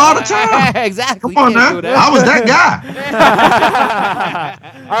it all the time. Exactly. Come on now. I was that guy.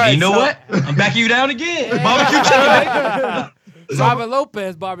 All right, you know what? I'm backing you down again. Barbecue chicken. Robert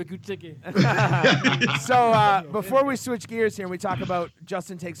Lopez barbecue chicken. So before we switch gears here and we talk about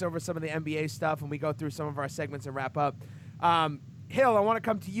Justin takes over some of the NBA stuff and we go through some of our segments and wrap up, Hill, I want to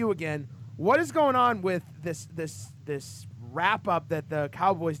come to you again. What is going on with this wrap up that the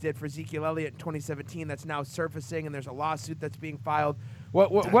Cowboys did for Ezekiel Elliott in 2017 that's now surfacing and there's a lawsuit that's being filed?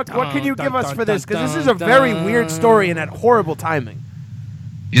 What can you give us for this? Because this is a very weird story and at horrible timing.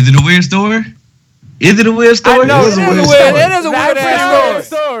 Is it a weird story? Is it a weird story? No, it is a weird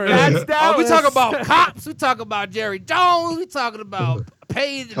story. We talk about cops. We talk about Jerry Jones. We talking about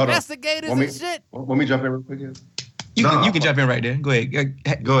paid investigators and shit. Let me jump in real quick here. You can jump in right there. Go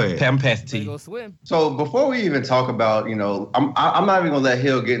ahead. I'm passing to you. Go swim. So before we even talk about, I'm not even gonna let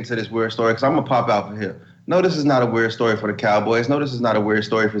Hill get into this weird story because I'm gonna pop out for Hill. No, this is not a weird story for the Cowboys. No, this is not a weird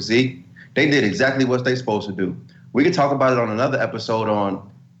story for Zeke. They did exactly what they're supposed to do. We could talk about it on another episode on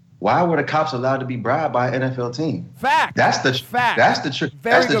why were the cops allowed to be bribed by an NFL team? Fact. That's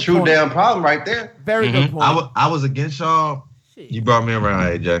the true damn problem right there. Very good point. I was against y'all. You brought me around,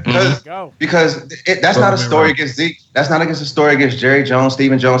 AJ. Because that's not a story against Zeke. That's not against a story against Jerry Jones,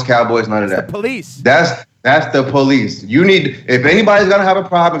 Stephen Jones, Cowboys, none of that. The police. That's the police. If anybody's gonna have a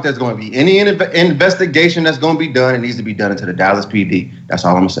problem, if there's gonna be any investigation that's gonna be done, it needs to be done into the Dallas PD. That's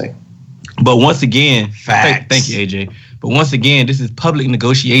all I'm gonna say. But once again, thank you, AJ. But once again, this is public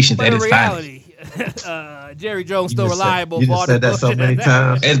negotiations at its finest. Jerry Jones still reliable. You just said that so many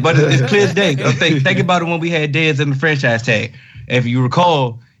times. But it's clear as day. Think about it when we had Dez in the franchise tag. If you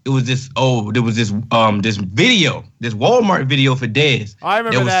recall, it was this video, this Walmart video for Dez. I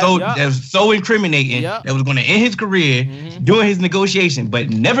remember that. That was so incriminating. That was going to end his career during his negotiation,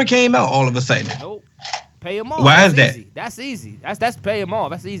 but never came out all of a sudden. Nope. Pay him off. Why is that? That's easy. That's pay him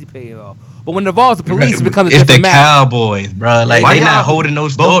off. That's easy pay him off. But when it involves the police, it becomes a different matter. It's the Cowboys, bro. Like they not holding no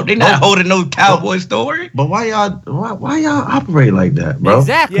story. They not holding no Cowboy story. But why y'all operate like that, bro?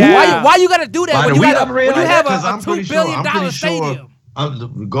 Exactly. Yeah. Why you gotta do that when you have a $2 billion stadium?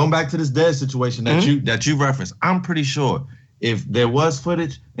 Going back to this Dez situation that you referenced, I'm pretty sure if there was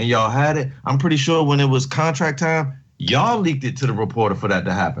footage and y'all had it, I'm pretty sure when it was contract time, y'all leaked it to the reporter for that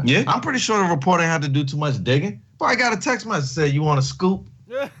to happen. Yeah. I'm pretty sure the reporter had to do too much digging. But I got a text message that said, you want a scoop?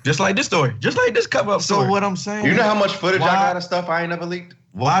 Just like this story. Just like this cover up story. So what I'm saying, you know how much footage I got of stuff I ain't never leaked?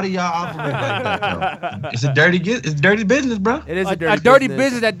 Why do y'all operate like that, though? It's dirty business, bro. It is a dirty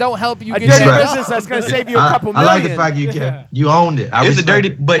business that don't help you. A dirty business that's gonna save you a couple million. I like the fact you owned it. It's a dirty,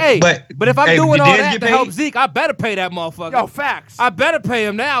 but if I'm doing all that to help Zeke, I better pay that motherfucker. Yo, facts. I better pay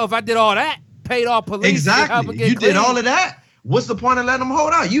him now if I did all that. Paid all police. Exactly. You did all of that. What's the point of letting them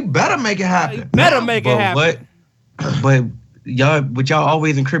hold out? You better make it happen. You better make it happen. But y'all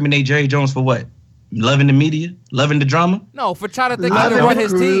always incriminate Jerry Jones for what? Loving the media? Loving the drama? No, for trying to think he can run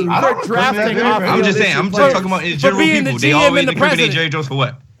his team. For drafting off. I'm just saying. I'm just talking about general people. They always incriminate Jerry Jones for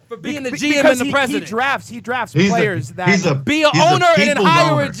what? For being the GM and the president. He drafts players that be an owner and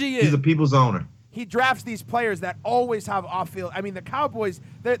hire a GM. He's a people's owner. he drafts these players that always have off-field. I mean, the Cowboys,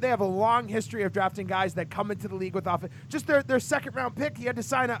 they have a long history of drafting guys that come into the league with off. Just their second-round pick, he had to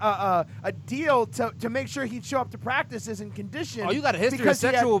sign a deal to make sure he'd show up to practices in condition. Oh, you got a history of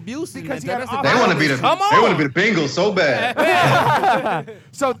sexual abuse. Because they want to be the Bengals so bad.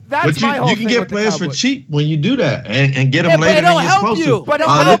 So that's my whole thing. You can get players for cheap when you do that and get them later than you're supposed to. But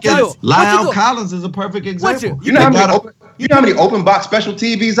look at Lyle Collins is a perfect example. You know how many open box special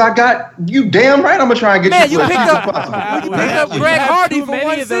TVs I got? You damn right I'm going to try and get you picked up Greg Hardy for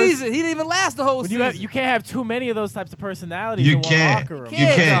one season. He didn't even last the whole season. You can't have too many of those types of personalities You in one can't. locker room. You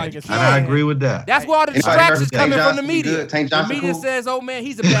can't. And I agree with that. That's why all the distractions coming from the media. The media says, oh, man,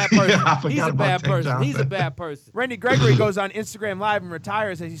 he's a bad person. He's a bad person. He's a bad person. Randy Gregory goes on Instagram Live and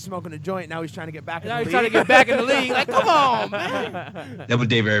retires as he's smoking a joint. Now he's trying to get back in the league. Now he's trying to get back in the league. Like, come on, man. That was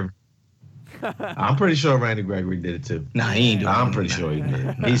Dave Irvin. I'm pretty sure Randy Gregory did it too. Nah, he ain't doing it. I'm pretty sure he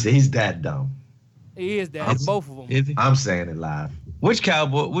did. He's that dumb. He is that. It's both of them. Is he? I'm saying it live. Which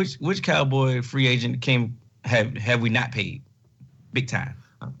Cowboy free agent have we not paid? Big time.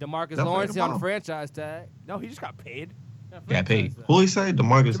 DeMarcus Lawrence on the franchise tag. No, he just got paid. Got paid. Who he say?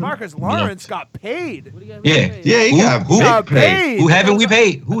 DeMarcus Lawrence got paid. Yeah. He got paid. Who haven't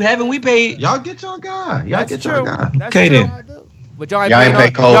we paid? Y'all get your guy. That's true. Okay then. But y'all Y'all ain't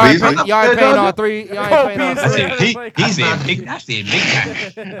paying Cole Beasley. Y'all ain't paying all three. Y'all ain't paying all three. I said big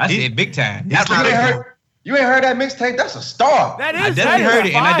time. I said big time. You ain't heard that mixtape? That's a star. That is. I definitely heard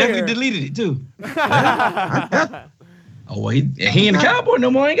it, and I definitely deleted it too. Oh, well, he ain't a Cowboy no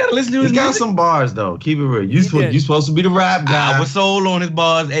more. I ain't got to listen to his music. He got music. some bars, though. Keep it real. You supposed to be the rap guy. I was sold on his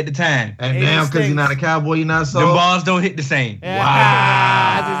bars at the time. And now, because you're not a Cowboy, you're not sold? Them bars don't hit the same. Yeah.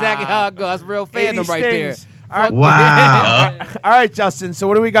 Wow. That's exactly how it goes. That's real fandom right there. All right. Wow. All right, Justin. So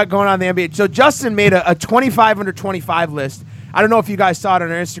what do we got going on in the NBA? So Justin made a 25 under 25 list. I don't know if you guys saw it on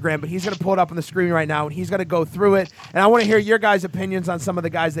our Instagram, but he's going to pull it up on the screen right now, and he's going to go through it. And I want to hear your guys' opinions on some of the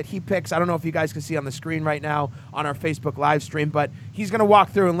guys that he picks. I don't know if you guys can see on the screen right now on our Facebook live stream, but he's going to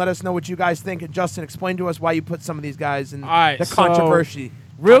walk through and let us know what you guys think. And Justin, explain to us why you put some of these guys in the controversy.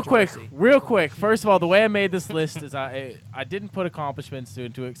 Real quick. First of all, the way I made this list is I didn't put accomplishments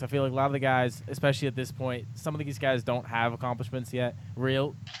into it because I feel like a lot of the guys, especially at this point, some of these guys don't have accomplishments yet,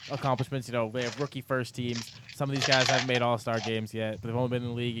 real accomplishments. You know, they have rookie first teams. Some of these guys haven't made all-star games yet, but they've only been in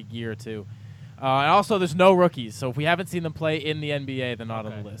the league a year or two. And also, there's no rookies, so if we haven't seen them play in the NBA, they're not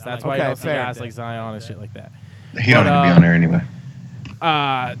on the list. That's why you don't see guys like Zion and shit like that. He don't need to be on there anyway.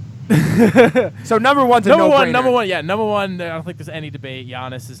 So number one's number one. Number one. I don't think there's any debate.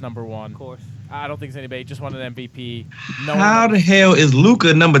 Giannis is number one. Of course. I don't think there's any debate. Just won an MVP. How the hell is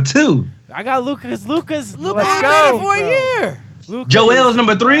Luka number 2? I got Luka's. Let's go for a year. Joel's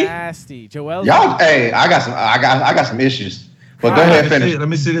number 3. Nasty. Joel. Y'all, hey, I got some issues. But go ahead, finish. Let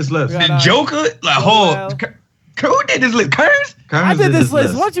me see this list. The Joker, who did this list? Kearns? I did this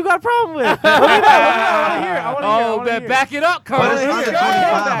list. What you got a problem with? I want to hear. Back it up, Kearns. Let's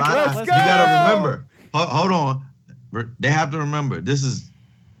You got to remember. Hold on. They have to remember. This is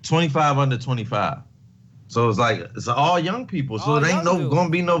 25 under 25. So it's all young people. So it ain't going to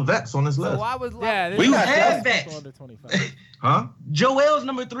be no vets on this list. So I was we had vets. Huh? Joel's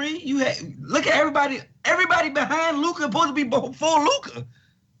number 3. You had look at everybody. Everybody behind Luka supposed to be before Luka.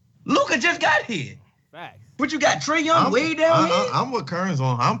 Luka just got here. Facts. But you got Trae Young way down here. I'm with Kearns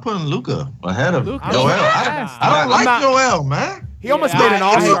on. I'm putting Luka ahead of Joel. I I don't like Joel, man. He almost made an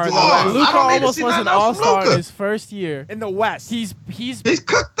all-star. Luka almost was an all-star in his first year in the West. He's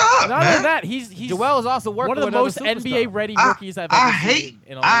cooked up, not man. only that, he's Joel is also working one of the most NBA-ready rookies I've ever seen.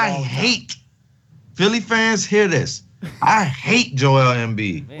 I hate Philly fans. Hear this. I hate Joel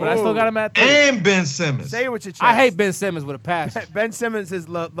Embiid. But I still got him at 3. And Ben Simmons. Say it with your chest. I hate Ben Simmons with a passion. Ben Simmons is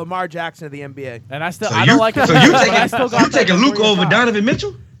Lamar Jackson of the NBA. And I don't like him. So you taking Luka over Donovan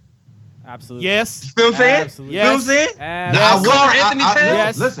Mitchell? Absolutely. Yes. You feel what I'm saying? Absolutely. You feel what I'm saying?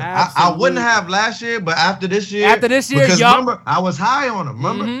 Yes. Listen, I wouldn't have last year, but after this year, because remember, I was high on him.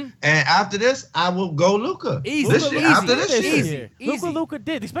 Remember, and after this, I will go Luka. After this year, Luka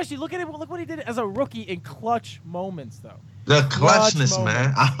did. Especially look what he did as a rookie in clutch moments, though. The clutchness,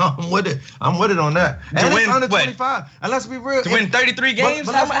 man. I'm with it. I'm with it on that. And it's under 25. And let's be real. To win 33 games,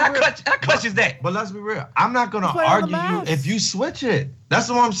 how clutch is that? But let's be real. I'm not gonna argue you if you switch it. That's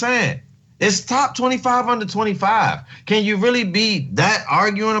what I'm saying. It's top 25 under 25. Can you really be that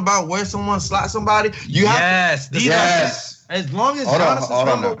arguing about where someone slots somebody? You have to, yes. As long as Giannis is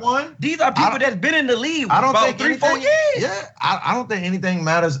number 1. These are people that's been in the league I don't about think 3-4 years. Yeah, I don't think anything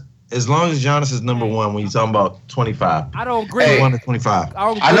matters as long as Giannis is number 1 when you're talking about 25. I don't agree. 1 to 25.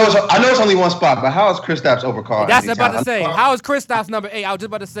 I know it's only one spot, but how is Kristaps over Carl? That's what I'm about to say. How is Kristaps number 8? I was just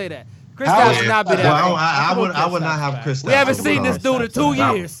about to say that. Kristaps would not be that. Well, I would not have Kristaps. We haven't seen this dude in 2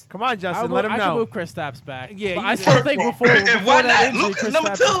 years. Come on, Justin, let him I know. can move Kristaps back. Yeah, I still think before why that not? injury, Luka's number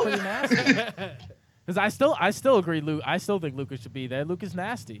Kristaps is 2. pretty nasty. Because I still agree, Luke. I still think Luka should be there. Luka's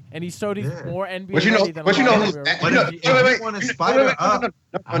nasty, and he showed he's more NBA ready than but you know, who's. No.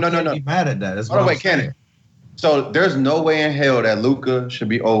 Be mad at that. Oh wait, Cannon. So there's no way in hell that Luka should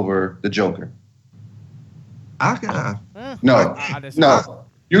be over the Joker. No.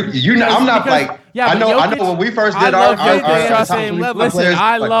 You know, I'm not like. Yeah, I know when we first did our same level. Listen,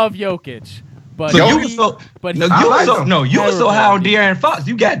 I love Jokic. But you were so high on De'Aaron Fox.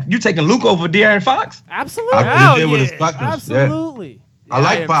 You taking Luka over De'Aaron Fox? Absolutely. Absolutely. I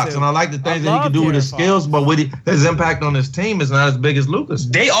like Fox, and I like the things that he can do with his skills, but his impact on his team is not as big as Luka's.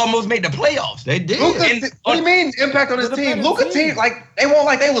 They almost made the playoffs. They did. What do you mean impact on his team? Luka's team, they won't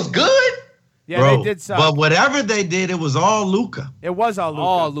like they was good. Yeah, bro, they did suck. But whatever they did, it was all Luka. It was all Luka.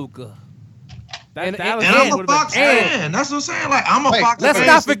 All Luka. And I'm a Fox fan. That's what I'm saying. Like, I'm a Fox fan. Let's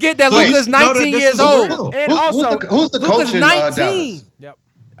not forget that Luka's 19 years old. And also, who's the coach in Dallas? Yep.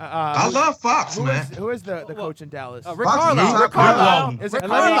 I love Fox, man. Who is the coach in Dallas? Rick Carlisle. Is it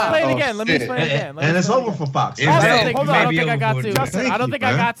Let me explain it again. And it's over for Fox. I don't think I got to. I don't think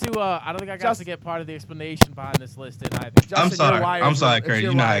I got to get part of the explanation behind this list. And I think Justin, I'm sorry, Curry.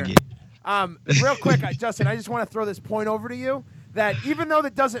 You know how I get. Real quick, Justin, I just want to throw this point over to you that even though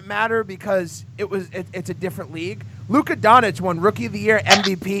that doesn't matter because it's a different league, Luka Doncic won Rookie of the Year,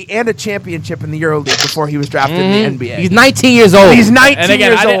 MVP, and a championship in the EuroLeague before he was drafted in the NBA. He's 19 years old. He's 19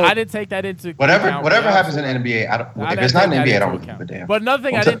 years old. I didn't take that into whatever account. happens in the NBA. If it's not in the NBA, I don't give a damn. But another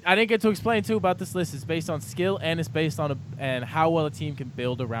thing I didn't get to explain too about this list is based on skill and it's based on and how well a team can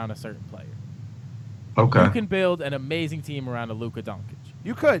build around a certain player. Okay. You can build an amazing team around a Luka Doncic.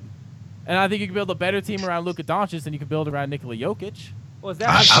 You could. And I think you can build a better team around Luka Doncic than you can build around Nikola Jokic. Well, If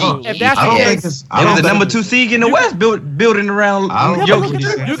that's the number 2 seed in the West building around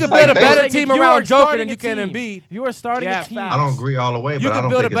Jokic. You can build a better team around Joker than you can Embiid. You are starting a team. I don't agree all the way, but You I can don't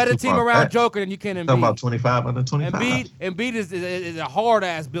build a think it's better too team far around fetched. Joker than you can Talking about Embiid. 25 under 25. Embiid is a hard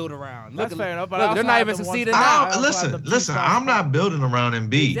ass build around. That's fair enough. But look, they're not even succeeding now. Listen, I'm not building around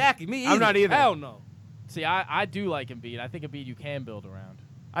Embiid. Exactly, me either. I'm not either. Hell no. See, I do like Embiid. I think Embiid you can build around.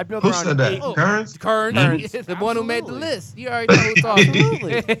 I'd build Who around said that? 8. Kearns, the one who made the list. You already know who's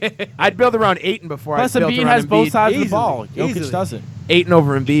talking. I'd build around 8 before Plus, I built Embiid around has both Embiid. sides of the ball. Easily. Jokic doesn't. 8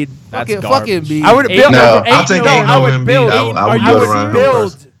 over Embiid. That's fucking garbage. Embiid. I would build over 8. I'll take 8 I over would build. Embiid. I would I build would around him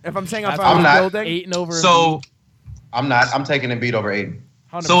build. first. If I'm saying if I'm I was not. building. 8 and over. So I'm not. I'm taking Embiid over Aiden.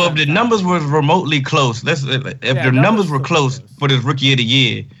 So if the numbers were remotely close, if the numbers were close for this Rookie of the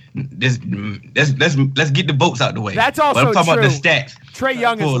Year, let's get the votes out the way. That's also I'm talking true. about the stats. Trae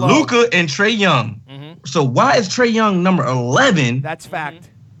Young is For low. Luka and Trae Young. So why is Trae Young number 11 That's fact.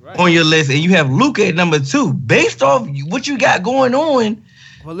 on your list, and you have Luka at number 2? Based off what you got going on,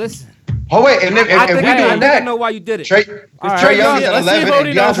 Well, listen. Oh wait, and if we I doing think I that, know why you did it. Trae Young is at let's see if 11 and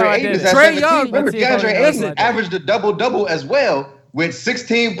Odie knows how DeAndre I Ayton did is it. at Trae 17. Young, Remember, let's see if DeAndre Odie knows Ayton how I did it. averaged a double-double as well with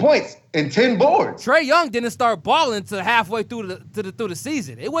 16 points and 10 boards. Trae Young didn't start balling until halfway through the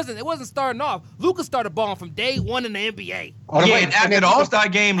season. It wasn't starting off. Luka started balling from day 1 in the NBA. and after the All-Star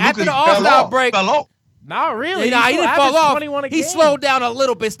game, After Luka the All-Star break, fell off. Not really. he didn't fall off. 21 a He game. slowed down a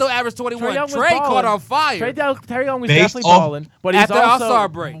little bit. Still averaged 21. Trae Young was Trae caught balling. on fire. Trae Young was Based definitely off- balling, but he's After the also All-Star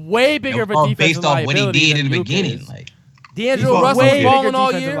break. way bigger of a All defensive based off what he liability did in than the Luka beginning. is. Like, D'Angelo Russell Way balling bigger all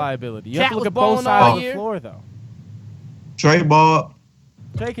defensive year. liability. You have Cat to look was at both balling sides all of the year. floor, though. Trae ball.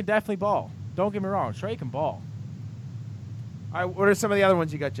 Trey can definitely ball. Don't get me wrong. Trey can ball. All right, what are some of the other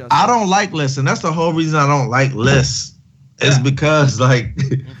ones you got, Justin? I don't like lists, and that's the whole reason I don't like lists. It's because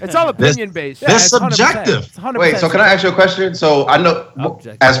it's all opinion based. They're subjective. It's 100% Wait, so can I ask you a question? So I know,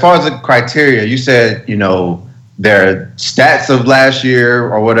 Objective. as far as the criteria, you said, their stats of last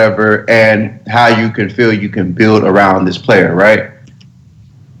year or whatever, and how you can feel you can build around this player, right?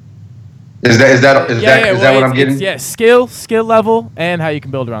 Is that what I'm getting? Yeah, skill level, and how you can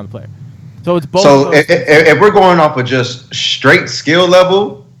build around the player. So it's both. So if we're going off of just straight skill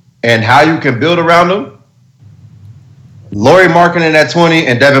level and how you can build around them, Lauri Markkanen at 20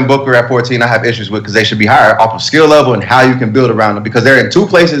 and Devin Booker at 14, I have issues with because they should be higher off of skill level and how you can build around them because they're in two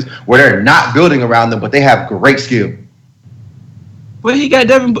places where they're not building around them, but they have great skill. well, he got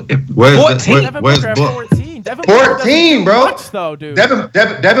Devin Booker. Where's 14. Devin where's Booker at Book? 14. Devin Booker doesn't 14, do bro. much, though, dude.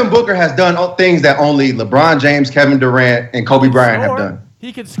 Devin Booker has done things that only LeBron James, Kevin Durant, and Kobe Bryant have done.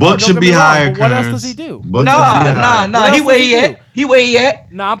 He can score. Book should be higher. What else does he do? Nah. He where he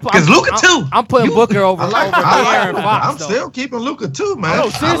at? Nah, because Luka too. I'm putting Booker over De'Aaron Fox. I'm still keeping Luka too, man. No,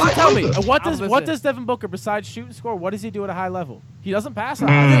 seriously, tell me. Luka. What does Devin Booker besides shoot and score? What does he do at a high level? He doesn't pass at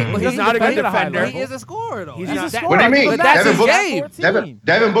a high level. But He he's doesn't not a good defend at a high defender. level. He is a scorer though. He's a scorer. What do you mean? But that's his game.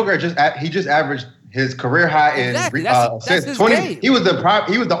 Devin Booker just averaged his career high in that's his 20. game. He was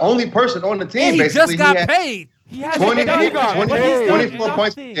the only person on the team. He basically, just got paid. He has 24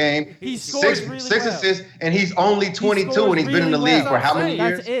 points per game. He scores really six well. assists, and he's only 22, and he's been in the league for how many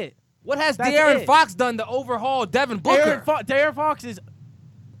years? That's it. What has De'Aaron Fox done to overhaul Devin Booker? De'Aaron Fox is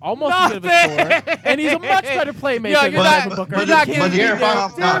almost as good of a scorer, and he's a much better playmaker than Devin Booker.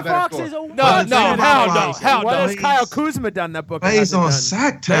 De'Aaron Fox is a hell no. What has Kyle Kuzma done that Booker? He's on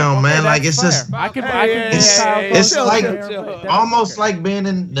Sacktown, man. Like it's just, it's like almost like being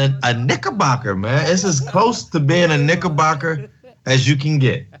in a Knickerbocker, man. It's as close to being a Knickerbocker as you can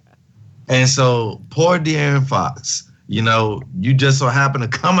get. And so poor De'Aaron Fox, you just so happen to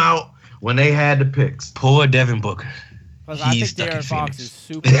come out when they had the picks. Poor Devin Booker. I think De'Aaron Fox is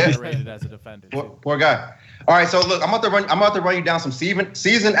super underrated as a defender. Poor guy. All right, so look, I'm about to run you down some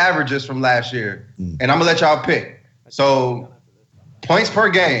season averages from last year, and I'm gonna let y'all pick. So, points per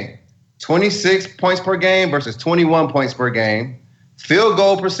game: 26 points per game versus 21 points per game. Field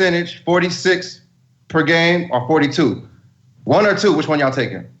goal percentage: 46 per game or 42. One or two? Which one y'all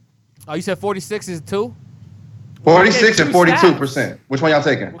taking? Oh, you said 46 is 2? 46 and 42%. Which one y'all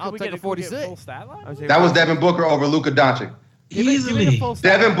taking? I'll take a 46. That was Devin Booker over Luka Doncic. Easily.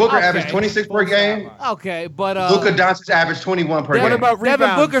 Devin Booker averaged 26 per game. Okay, but Luka Doncic averaged 21 per game. What about rebounds?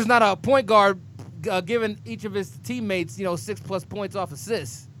 Devin Booker's not a point guard, giving each of his teammates 6+ points off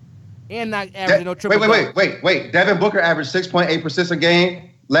assists, and not averaging no triple. Wait. Devin Booker averaged 6.8% a game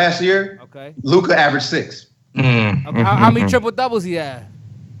last year. Okay. Luka averaged 6. Okay. How many triple doubles he had?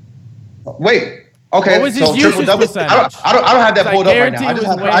 Wait. Okay, what was his triple doubles. I don't have that pulled up right now. I just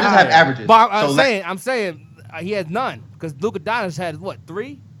have averages. But I'm saying he had none because Luka Doncic had what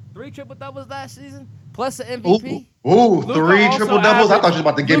 3 triple doubles last season plus the MVP. Ooh, 3 triple doubles. I thought you was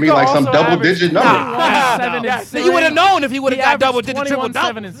about to give me like some double digit number. So you would have known if he would have got double digit triple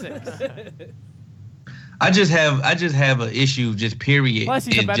doubles. 7 and 6. I just have an issue, just period. Plus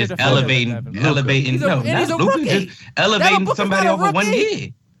he's a better just defender elevating. He's a rookie. Just elevating somebody over 1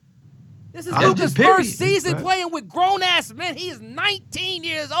 year. This is Luka's first season playing with grown-ass men. He is 19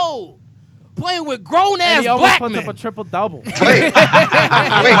 years old. Playing with grown-ass black men. He puts up a triple-double. Wait,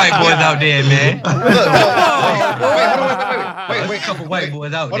 white boys out there, man. Wait, a couple white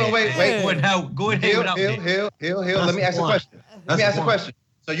boys out there. Wait. Go ahead. Hill. Let me ask a question.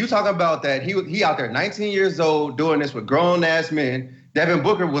 So you talking about that he out there 19 years old doing this with grown-ass men. Devin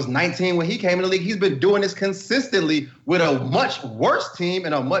Booker was 19 when he came in the league. He's been doing this consistently with a much worse team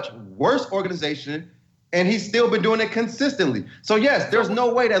and a much worse organization, and he's still been doing it consistently. So, yes, there's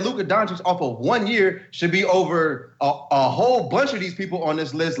no way that Luka Doncic off of 1 year should be over a whole bunch of these people on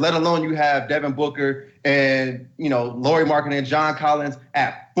this list, let alone you have Devin Booker and, Lauri Markkanen and John Collins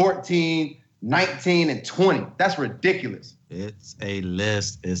at 14, 19, and 20. That's ridiculous. It's a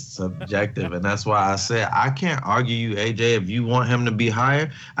list. It's subjective. And that's why I said I can't argue you, AJ, if you want him to be higher.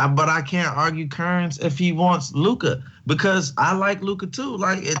 But I can't argue Kearns if he wants Luka because I like Luka too.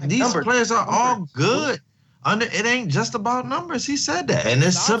 These players are all good. It ain't just about numbers. He said that. And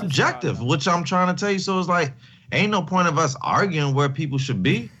it's subjective, which I'm trying to tell you. So it's like, ain't no point of us arguing where people should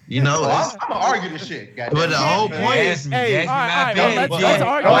be. I'm gonna argue this shit. But the whole point is, let's argue. Don't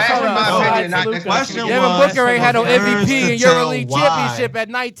ask me my opinion. The question Devin Booker ain't had no MVP and EuroLeague championship at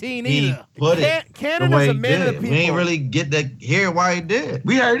 19 either. Put it Cannon is a man of the people. We ain't really get to hear why he did.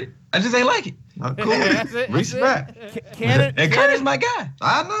 We heard it. I just ain't like it. Cool. Respect. And Kearns is my guy.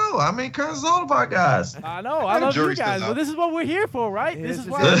 I know. I mean, Kearns is all of our guys. I know. I love you guys. But this is what we're here for, right? This is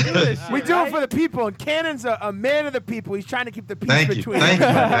why we do this shit. We do it for the people. And Cannon's a man of the people. He's trying to keep the peace between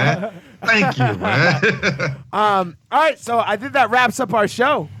us. Thank you, man. All right. So I think that wraps up our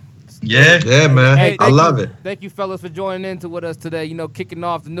show. Yeah, man. Hey, I love it. Thank you, fellas, for joining in with us today. Kicking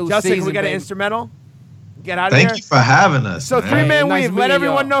off the new Justin, season. We got an instrumental. Get out of here. Thank you for having us. So, Three-Man Weave, let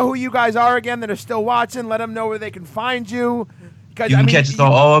everyone know who you guys are again that are still watching. Let them know where they can find you. You can catch us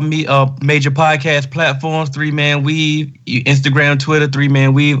on all major podcast platforms, 3Man Weave, Instagram, Twitter,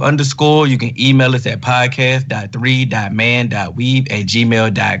 3Man Weave _. You can email us at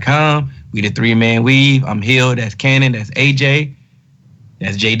podcast.3.man.weave@gmail.com. We the 3Man Weave. I'm Hill. That's Cannon. That's AJ.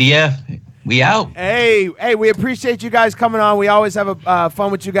 That's JDF. We out. Hey, we appreciate you guys coming on. We always have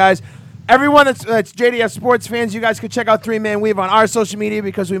fun with you guys. Everyone that's JDF Sports fans, you guys can check out 3-Man Weave on our social media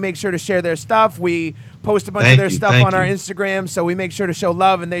because we make sure to share their stuff. We post a bunch of their stuff on our Instagram, so we make sure to show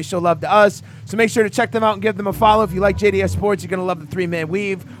love, and they show love to us. So make sure to check them out and give them a follow. If you like JDF Sports, you're going to love the 3-Man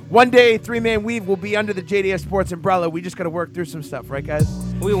Weave. One day, 3-Man Weave will be under the JDF Sports umbrella. We just got to work through some stuff, right, guys?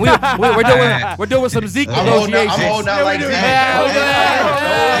 We're doing some Zeke negotiations. I'm holding out like that.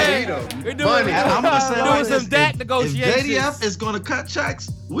 We're doing some Dak negotiations. If JDF is going to cut checks,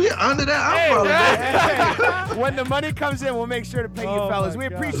 we're under that umbrella. When the money comes in, we'll make sure to pay you fellas. We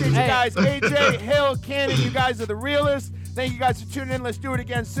appreciate you guys. AJ, Hill, Cannon, you guys are the realists. Thank you guys for tuning in. Let's do it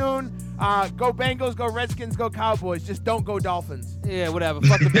again soon. Go Bengals, go Redskins, go Cowboys. Just don't go Dolphins. Yeah, whatever.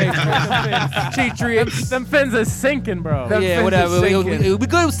 Fuck the Patriots. Cheat trees. Them fins are sinking, bro. Yeah, whatever. We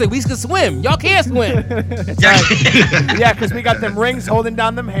good. We can swim. Y'all can't swim. Yeah, because we got them rings holding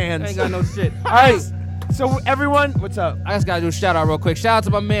down them hands. Ain't got no shit. All right. So everyone, what's up? I just gotta do a shout out real quick. Shout out to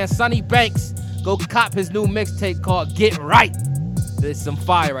my man Sonny Banks. Go cop his new mixtape called Get Right. There's some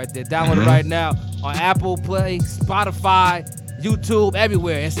fire right there. Download it right now on Apple Play, Spotify, YouTube,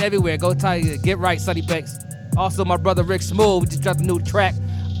 everywhere. It's everywhere. Go type Get Right, Sonny Banks. Also, my brother Rick Smooth just dropped a new track,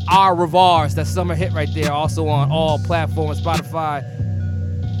 Our Revars. That summer hit right there. Also on all platforms, Spotify,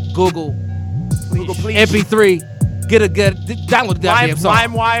 Google, please. MP3. Download the goddamn song.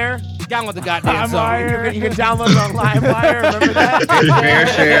 LimeWire. Download the goddamn song. You can download it on LimeWire. Remember that? Fair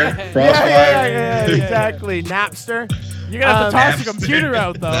share. Crossfire. Yeah, exactly. Napster. You're gonna have to toss the computer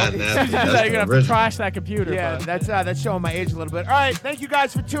out, though. You're gonna have to trash that computer. Yeah, bro. that's showing my age a little bit. All right, thank you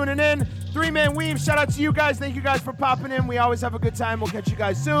guys for tuning in. 3-Man Weave, shout out to you guys. Thank you guys for popping in. We always have a good time. We'll catch you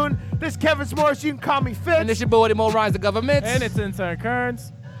guys soon. This is Kevin S'mores. You can call me Fitz. And this your boy, Mo Rise the Government. And it's Intern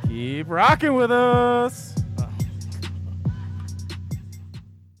Kearns. Keep rocking with us.